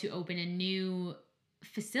able to open a new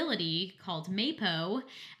facility called MAPO,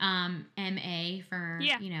 M-A for,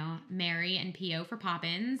 Mary, and P-O for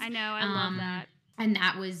Poppins. I know, I love that. And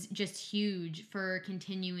that was just huge for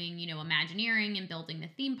continuing, Imagineering and building the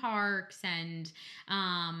theme parks. And,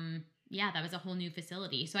 that was a whole new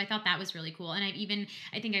facility. So I thought that was really cool. And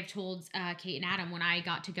I think I've told Kate and Adam, when I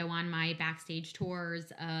got to go on my backstage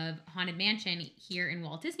tours of Haunted Mansion here in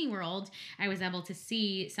Walt Disney World, I was able to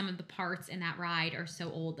see some of the parts in that ride are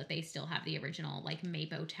so old that they still have the original like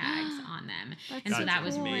MAPO tags on them. So that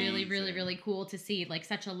was really, really, really cool to see, like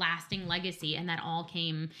such a lasting legacy. And that all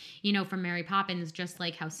came, from Mary Poppins, just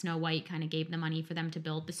like how Snow White kind of gave the money for them to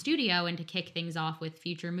build the studio and to kick things off with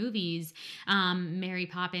future movies. Mary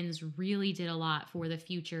Poppins really did a lot for the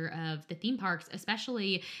future of the theme parks,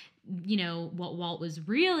 especially what Walt was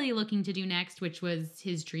really looking to do next, which was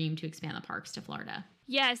his dream to expand the parks to Florida.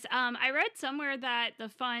 Yes, I read somewhere that the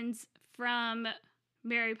funds from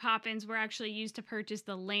Mary Poppins were actually used to purchase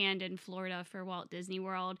the land in Florida for Walt Disney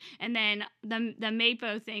World. And then the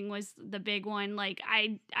MAPO thing was the big one. Like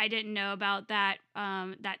I didn't know about that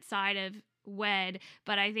that side of WED,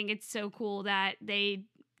 but I think it's so cool that they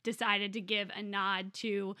decided to give a nod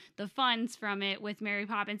to the funds from it with Mary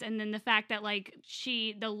Poppins. And then the fact that like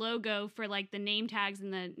the logo for like the name tags in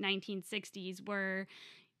the 1960s were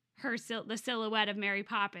the silhouette of Mary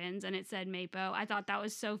Poppins, and it said MAPO. I thought that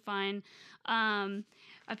was so fun. Apparently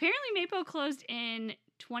MAPO closed in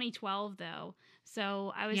 2012 though,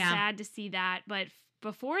 so I was sad to see that. But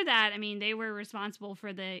before that, I mean, they were responsible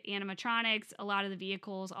for the animatronics, a lot of the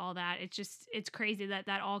vehicles, all that. It's crazy that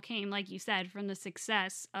all came, like you said, from the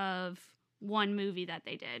success of one movie that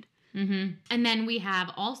they did. Mm-hmm. And then we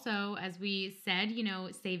have also, as we said,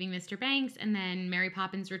 Saving Mr. Banks and then Mary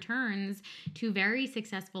Poppins Returns, two very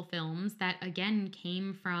successful films that, again,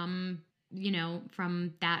 came from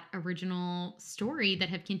that original story that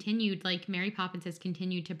have continued. Like Mary Poppins has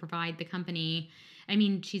continued to provide the company. I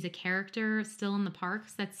mean, she's a character still in the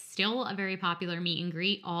parks. That's still a very popular meet and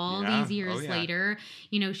greet all these years later.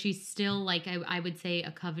 She's still like, I would say,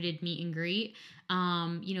 a coveted meet and greet.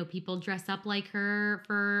 People dress up like her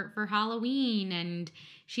for Halloween, and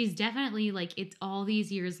she's definitely like, it's all these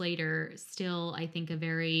years later, still, I think, a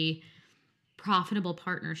very profitable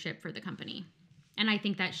partnership for the company. And I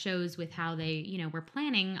think that shows with how they, were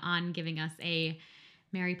planning on giving us a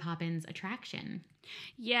Mary Poppins attraction.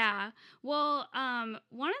 Yeah. Well,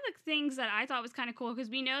 one of the things that I thought was kind of cool,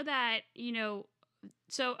 because we know that,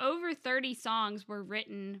 so over 30 songs were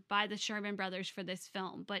written by the Sherman Brothers for this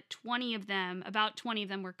film, but about 20 of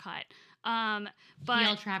them were cut. But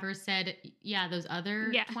P.L. Travers said, those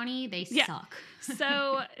other 20, they suck.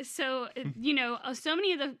 So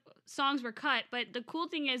many of the songs were cut, but the cool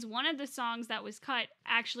thing is one of the songs that was cut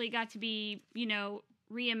actually got to be,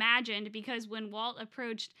 reimagined, because when Walt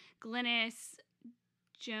approached Glynis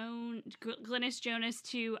Jonas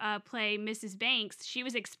to play Mrs. Banks, she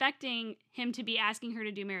was expecting him to be asking her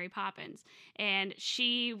to do Mary Poppins, and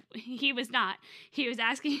he was not. He was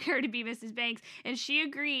asking her to be Mrs. Banks, and she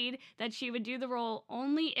agreed that she would do the role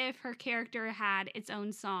only if her character had its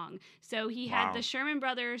own song. So he had the Sherman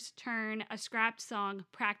Brothers turn a scrapped song,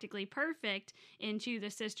 Practically Perfect, into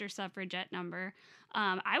the Sister Suffragette number.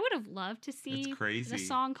 I would have loved to see the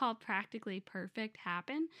song called Practically Perfect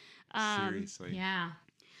happen. Seriously. Yeah.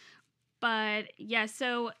 But yeah,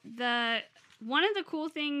 so one of the cool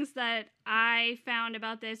things that I found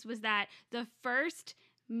about this was that the first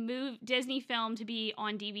Disney film to be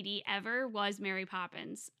on DVD ever was Mary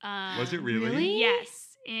Poppins. Was it really?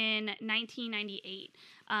 Yes, in 1998,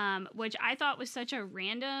 which I thought was such a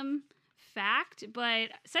random fact, but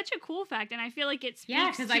such a cool fact, and I feel like it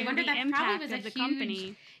speaks to the impact of the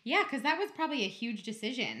company. Yeah, because that was probably a huge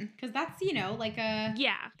decision, because that's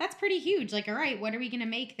that's pretty huge. Like, all right, what are we gonna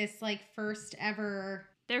make this like first ever?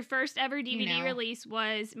 Their first ever DVD release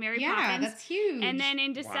was Mary Poppins. Yeah, that's huge. And then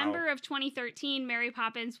in December of 2013, Mary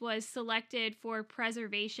Poppins was selected for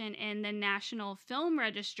preservation in the National Film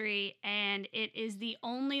Registry, and it is the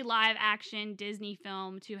only live-action Disney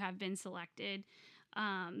film to have been selected.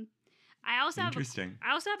 I also have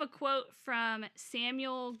a quote from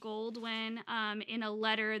Samuel Goldwyn in a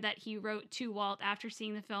letter that he wrote to Walt after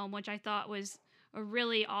seeing the film, which I thought was a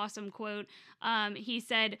really awesome quote. He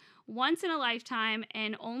said, "Once in a lifetime,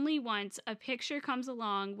 and only once, a picture comes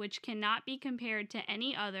along which cannot be compared to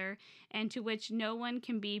any other, and to which no one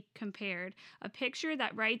can be compared. A picture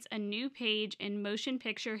that writes a new page in motion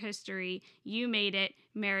picture history. You made it,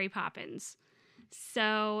 Mary Poppins."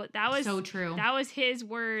 So that was so true. That was his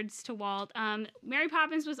words to Walt. Mary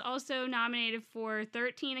Poppins was also nominated for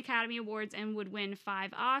 13 Academy Awards and would win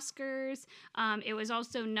 5 Oscars. It was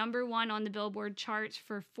also #1 on the Billboard charts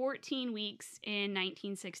for 14 weeks in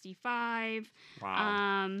 1965.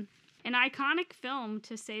 Wow. An iconic film,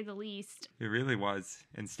 to say the least. It really was,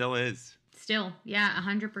 and still is. Still, yeah,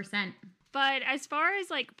 100%. But as far as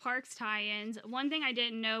like parks tie-ins, one thing I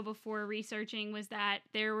didn't know before researching was that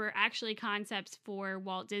there were actually concepts for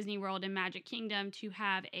Walt Disney World and Magic Kingdom to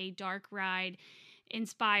have a dark ride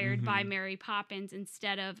inspired by Mary Poppins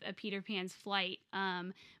instead of a Peter Pan's Flight.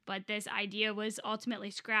 But this idea was ultimately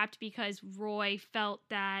scrapped because Roy felt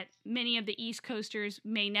that many of the East Coasters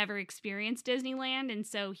may never experience Disneyland, and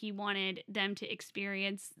so he wanted them to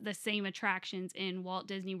experience the same attractions in Walt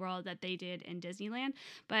Disney World that they did in Disneyland.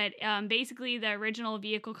 But basically, the original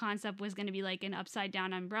vehicle concept was going to be like an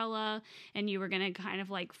upside-down umbrella, and you were going to kind of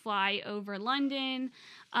like fly over London.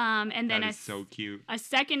 And then that is so cute. A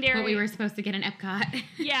secondary... What we were supposed to get in Epcot.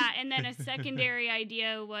 Yeah, and then a secondary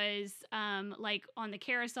idea was like on the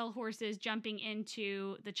carousel horses jumping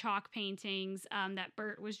into the chalk paintings that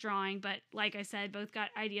Bert was drawing, but like I said, both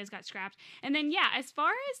ideas got scrapped. And then as far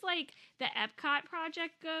as like the Epcot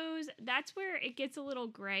project goes, that's where it gets a little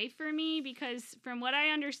gray for me, because from what I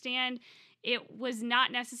understand, it was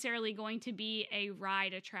not necessarily going to be a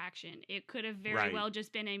ride attraction. It could have very well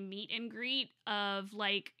just been a meet and greet of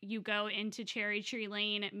like you go into Cherry Tree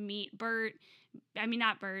Lane, meet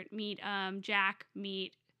Jack,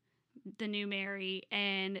 meet the new Mary,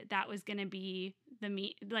 and that was going to be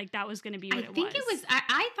that was going to be what it was.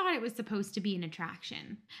 I thought it was supposed to be an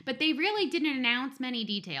attraction, but they really didn't announce many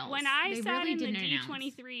details. When I sat in the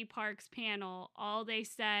D23 Parks panel, all they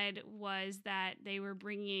said was that they were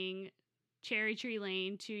bringing Cherry Tree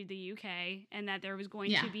Lane to the UK, and that there was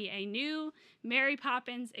going to be a new Mary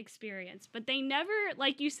Poppins experience. But they never,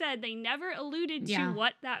 like you said, they never alluded to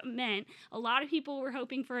what that meant. A lot of people were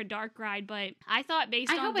hoping for a dark ride, but I thought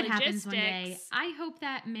based on logistics... happens one day. I hope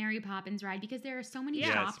that Mary Poppins ride, because there are so many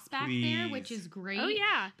shops back there, which is great. Oh,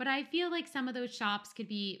 yeah. But I feel like some of those shops could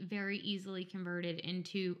be very easily converted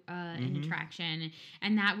into an attraction,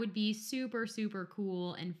 and that would be super, super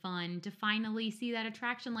cool and fun to finally see that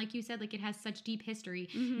attraction. Like you said, like it has such deep history,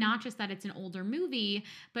 not just that it's an older movie,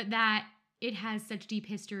 but that it has such deep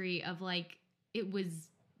history of like it was,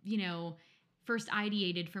 first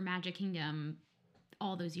ideated for Magic Kingdom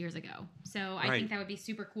all those years ago. So I think that would be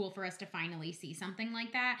super cool for us to finally see something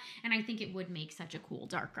like that, and I think it would make such a cool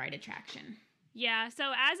dark ride attraction. Yeah,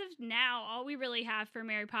 so as of now, all we really have for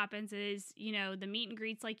Mary Poppins is, the meet and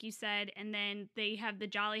greets, like you said, and then they have the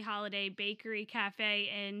Jolly Holiday Bakery Cafe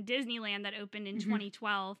in Disneyland that opened in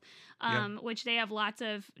 2012, which they have lots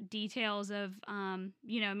of details of,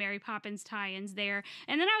 Mary Poppins tie-ins there.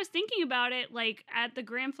 And then I was thinking about it, like at the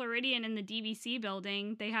Grand Floridian in the DVC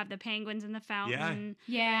building, they have the penguins and the fountain.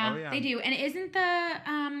 Yeah, they do. And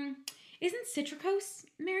isn't Citricos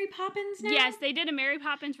Mary Poppins now? Yes, they did a Mary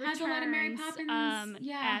Poppins Returns. Has a lot of Mary Poppins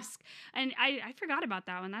esque. And I forgot about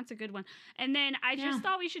that one. That's a good one. And then I just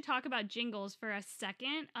thought we should talk about Jingles for a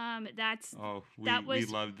second. We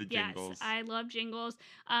love the Jingles. Yes, I love Jingles.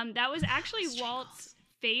 That was actually Walt's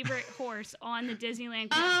favorite horse on the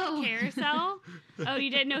Disneyland carousel. Oh,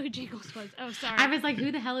 you didn't know who Jingles was. Oh, sorry. I was like,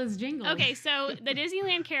 who the hell is Jingles? Okay, so the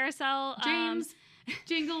Disneyland carousel. James.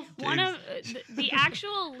 Jingles. One of the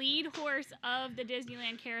actual lead horse of the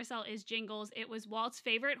Disneyland carousel is Jingles. It was Walt's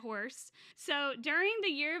favorite horse. So during the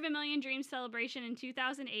Year of a Million Dreams celebration in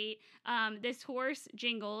 2008, this horse,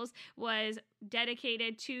 Jingles, was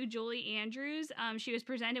dedicated to Julie Andrews. She was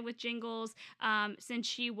presented with Jingles since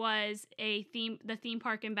she was the theme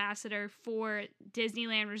park ambassador for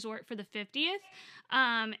Disneyland Resort for the 50th.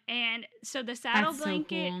 And so the saddle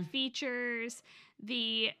blanket features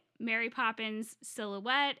the Mary Poppins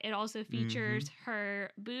silhouette. It also features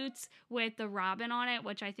her boots with the robin on it,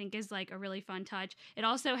 which I think is like a really fun touch. It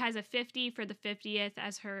also has a 50 for the 50th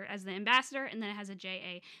as the ambassador, and then it has a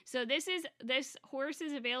JA. So this horse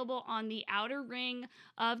is available on the outer ring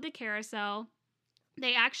of the carousel.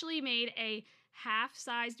 They actually made a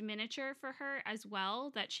half-sized miniature for her as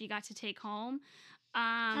well that she got to take home.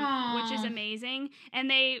 Which is amazing. And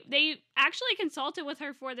they actually consulted with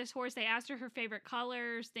her for this horse. They asked her favorite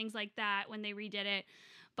colors, things like that when they redid it.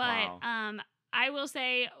 But I will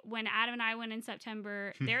say, when Adam and I went in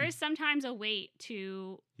September, there is sometimes a wait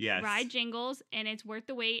to ride Jingles, and it's worth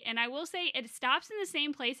the wait. And I will say, it stops in the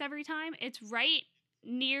same place every time. It's right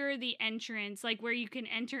near the entrance, like where you can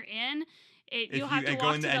enter in. You'll have to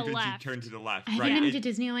walk to the left. You turn to the left. I haven't been to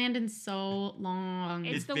Disneyland in so long.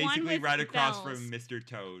 It's the basically one with right across bells. from Mr.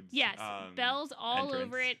 Toad's. Yes, bells all entrance.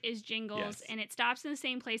 over it is Jingles, and it stops in the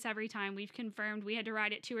same place every time. We've confirmed. We had to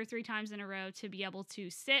ride it 2 or 3 times in a row to be able to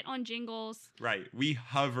sit on Jingles. Right. We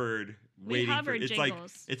hovered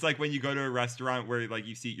Jingles. It's like when you go to a restaurant where like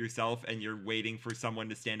you seat yourself and you're waiting for someone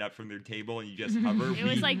to stand up from their table and you just hover. It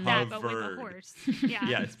was like that, but with a horse. Yeah.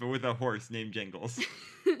 Yes, but with a horse named Jingles.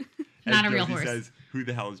 Not As a real Josie horse. says, who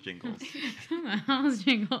the hell is Jingles? Who the hell is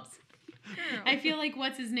Jingles? Girl. I feel like,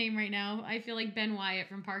 what's his name right now? I feel like Ben Wyatt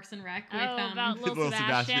from Parks and Rec with about Little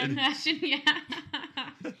Sebastian. Yeah.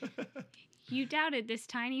 You doubted this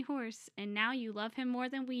tiny horse, and now you love him more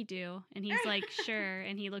than we do. And he's like, sure.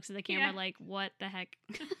 And he looks at the camera like, what the heck?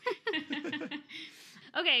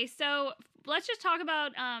 Okay, so let's just talk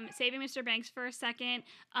about Saving Mr. Banks for a second.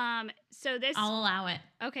 So this... I'll allow it.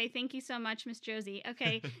 Okay, thank you so much, Miss Josie.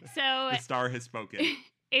 Okay, so... The star has spoken.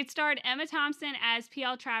 It starred Emma Thompson as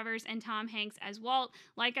P.L. Travers and Tom Hanks as Walt.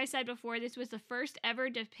 Like I said before, this was the first ever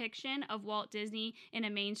depiction of Walt Disney in a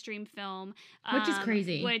mainstream film. Which is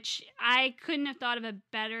crazy. Which I couldn't have thought of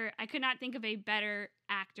I could not think of a better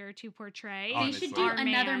actor to portray. Honestly. They should do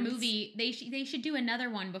another movie. They should do another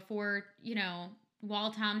one before,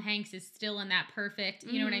 while Tom Hanks is still in that perfect,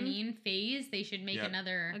 you know what I mean, phase. They should make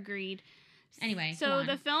another. Agreed. Anyway, so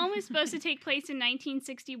the film is supposed to take place in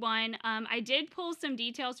 1961. I did pull some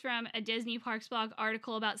details from a Disney Parks blog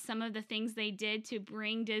article about some of the things they did to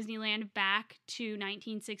bring Disneyland back to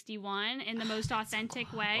 1961 in the most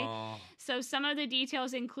authentic way. Oh. So some of the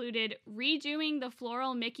details included redoing the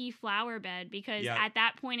floral Mickey flower bed because at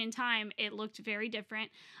that point in time, it looked very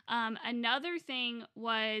different. Another thing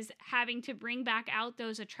was having to bring back out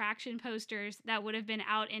those attraction posters that would have been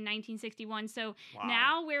out in 1961. So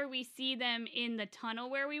now where we see them in the tunnel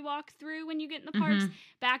where we walk through when you get in the parks,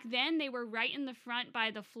 back then they were right in the front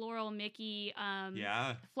by the floral Mickey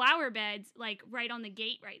flower beds, like right on the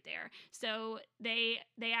gate right there. So they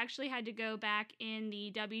actually had to go back in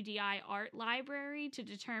the WDI art library to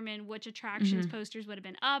determine which attractions posters would have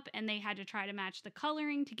been up, and they had to try to match the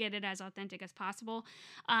coloring to get it as authentic as possible.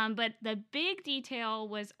 But the big detail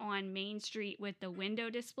was on Main Street with the window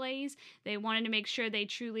displays. They wanted to make sure they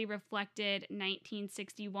truly reflected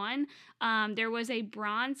 1961. There was a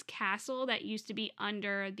bronze castle that used to be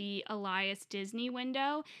under the Elias Disney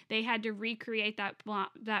window. They had to recreate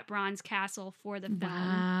that bronze castle for the film.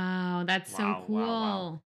 Wow, that's so cool.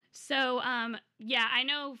 Wow. So, yeah, I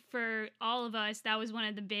know for all of us, that was one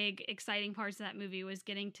of the big exciting parts of that movie was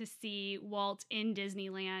getting to see Walt in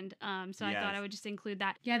Disneyland. So I thought Yes. I would just include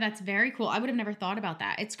that. Yeah, that's very cool. I would have never thought about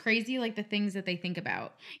that. It's crazy, like the things that they think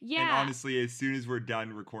about. Yeah. And honestly, as soon as we're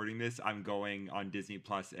done recording this, I'm going on Disney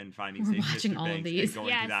Plus and finding We're Saving watching Mr. all of Banks these. and going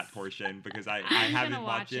Yes. to that portion because I I'm haven't gonna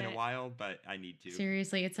watched watch it in a it. while, but I need to.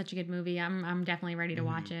 Seriously, it's such a good movie. I'm definitely ready to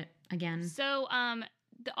watch it again. So,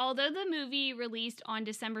 although the movie released on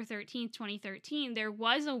December 13th, 2013, there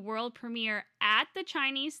was a world premiere at the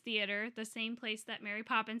Chinese Theater, the same place that Mary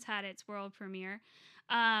Poppins had its world premiere.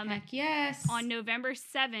 Heck yes. On November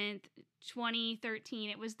 7th,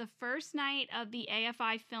 2013. It was the first night of the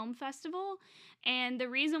AFI Film Festival. And the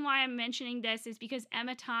reason why I'm mentioning this is because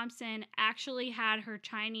Emma Thompson actually had her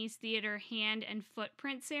Chinese Theater hand and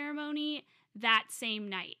footprint ceremony that same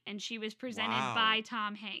night, and she was presented by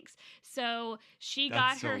Tom Hanks. So she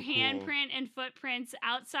got her handprint and footprints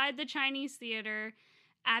outside the Chinese Theater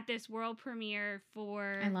at this world premiere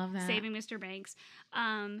for I love that. Saving Mr. Banks.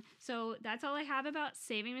 So that's all I have about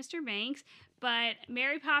Saving Mr. Banks. But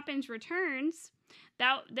Mary Poppins Returns.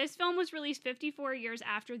 This film was released 54 years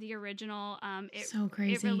after the original. So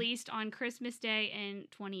crazy. It released on Christmas Day in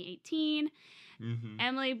 2018.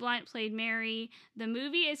 Emily Blunt played Mary. The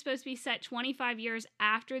movie is supposed to be set 25 years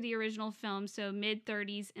after the original film, so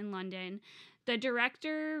mid-30s in London. The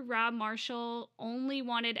director, Rob Marshall, only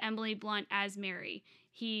wanted Emily Blunt as Mary.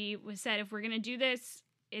 He said, if we're going to do this,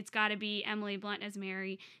 it's got to be Emily Blunt as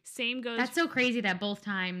Mary. Same goes... That's so crazy that both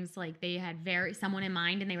times, like, they had someone in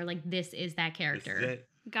mind, and they were like, this is that character.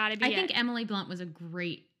 Gotta be I think Emily Blunt was a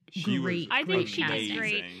great I think she casting. did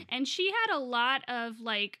great. And she had a lot of,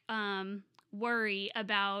 like, worry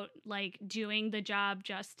about, like, doing the job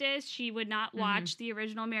justice. She would not watch the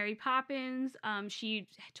original Mary Poppins. She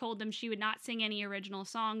told them she would not sing any original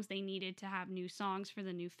songs. They needed to have new songs for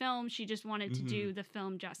the new film. She just wanted to do the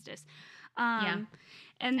film justice. And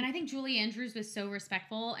I think Julie Andrews was so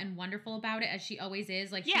respectful and wonderful about it, as she always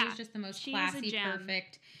is. Like, she is just the most classy,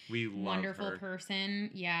 perfect, wonderful person.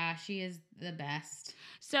 Yeah, she is the best.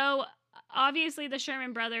 So, obviously, the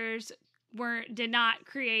Sherman Brothers did not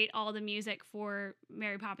create all the music for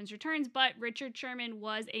Mary Poppins Returns, but Richard Sherman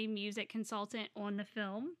was a music consultant on the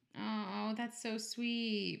film. Oh, that's so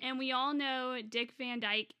sweet. And we all know Dick Van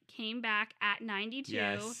Dyke came back at 92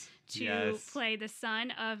 to play the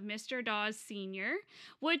son of Mr. Dawes Sr.,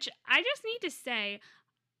 which I just need to say,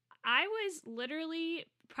 I was literally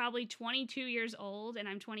probably 22 years old, and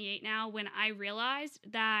I'm 28 now, when I realized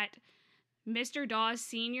that Mr. Dawes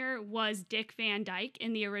Sr. was Dick Van Dyke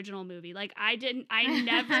in the original movie. Like, I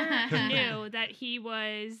never knew that he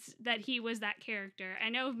was that character. I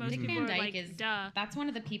know most people are like, duh. That's one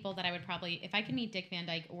of the people that I would probably, if I could meet Dick Van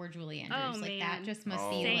Dyke or Julie Andrews, like, man. that just must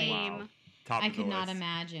be Same. like... I could not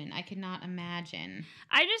imagine.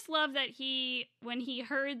 I just love that when he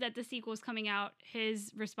heard that the sequel was coming out,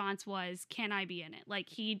 his response was, "Can I be in it?" Like,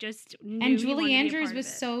 he just knew. And Julie Andrews was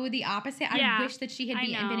so the opposite. Yeah, I wish that she had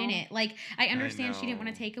been in it. Like, I understand she didn't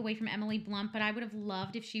want to take away from Emily Blunt, but I would have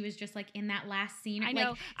loved if she was just like in that last scene. I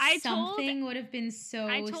know. Like, something would have been so.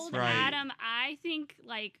 I told Adam, I think,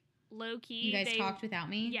 like, low-key. You guys talked without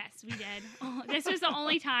me? Yes, we did. This was the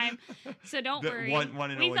only time, so don't worry.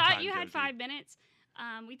 We thought you had 5 minutes.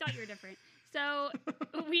 We thought you were different. So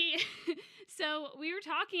we were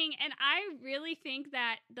talking, and I really think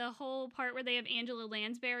that the whole part where they have Angela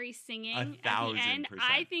Lansbury singing at the end,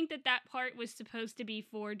 I think that part was supposed to be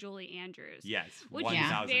for Julie Andrews. Yes, which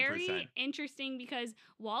is very interesting because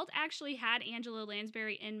Walt actually had Angela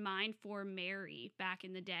Lansbury in mind for Mary back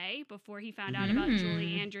in the day before he found out about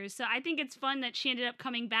Julie Andrews. So I think it's fun that she ended up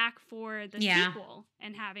coming back for the sequel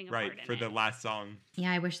and having a part in it. Right, for the last song.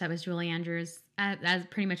 Yeah, I wish that was Julie Andrews. That's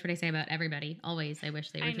pretty much what I say about everybody. Always, I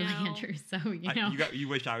wish they were Julie Andrews. So, you know. You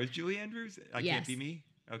wish I was Julie Andrews? I can't be me?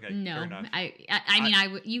 Okay, no, fair enough. I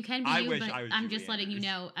mean, you can be you, but I'm just Julie letting you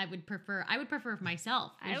know I would prefer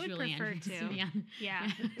myself. I would Julie prefer Andrews, to. Yeah,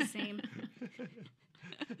 same.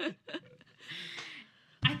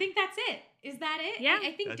 I think that's it. Is that it? Yeah.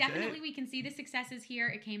 I think definitely we can see the successes here.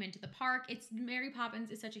 It came into the park. Mary Poppins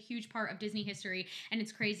is such a huge part of Disney history, and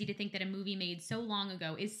it's crazy to think that a movie made so long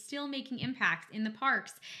ago is still making impacts in the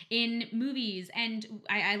parks, in movies. And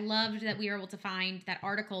I loved that we were able to find that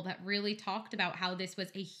article that really talked about how this was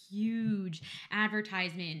a huge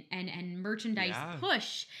advertisement and merchandise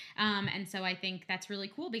push. And so I think that's really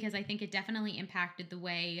cool because I think it definitely impacted the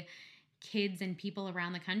way kids and people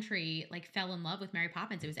around the country like fell in love with Mary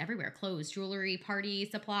Poppins. It was everywhere. Clothes, jewelry, party,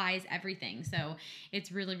 supplies, everything. So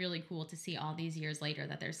it's really, really cool to see all these years later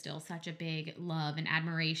that there's still such a big love and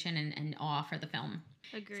admiration and awe for the film.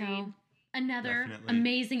 Agreed. So Another Definitely.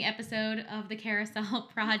 amazing episode of the Carousel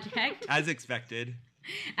Project. As expected.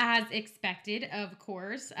 As expected, of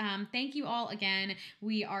course. Thank you all again.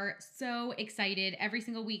 We are so excited every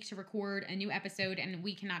single week to record a new episode, and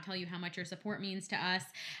we cannot tell you how much your support means to us.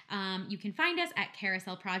 You can find us at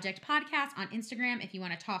Carousel Project Podcast on Instagram if you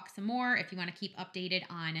want to talk some more, if you want to keep updated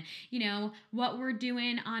on, what we're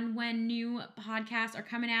doing, on when new podcasts are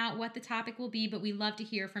coming out, what the topic will be. But we love to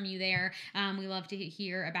hear from you there. We love to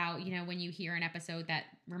hear about, when you hear an episode that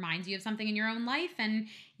reminds you of something in your own life. And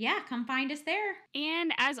yeah, come find us there.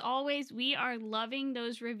 And as always, we are loving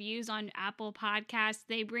those reviews on Apple Podcasts.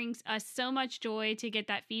 They bring us so much joy to get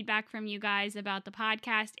that feedback from you guys about the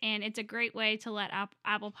podcast. And it's a great way to let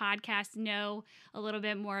Apple Podcasts know a little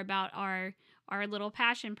bit more about our little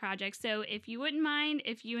passion project. So if you wouldn't mind,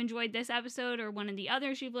 if you enjoyed this episode or one of the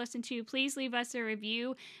others you've listened to, please leave us a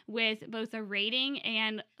review with both a rating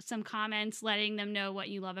and some comments letting them know what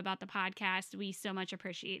you love about the podcast. We so much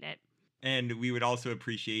appreciate it. And we would also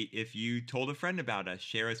appreciate if you told a friend about us.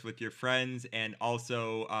 Share us with your friends. And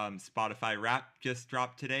also, Spotify Wrap just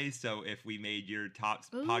dropped today. So if we made your top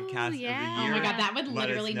podcast of the year, Oh my God, that would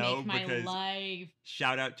literally know, make my life.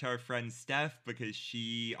 Shout out to our friend Steph, because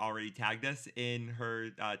she already tagged us in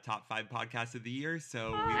her top 5 podcasts of the year.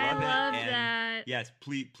 So we love it. I love and that. yes,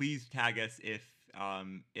 please tag us if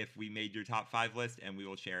we made your top 5 list, and we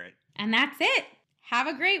will share it. And that's it. Have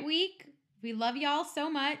a great week. We love y'all so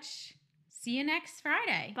much. See you next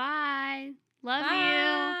Friday. Bye. Love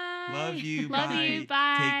Bye. Love you. Love Bye. you.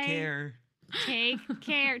 Bye. Take care. Take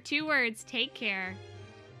care. 2 words. Take care.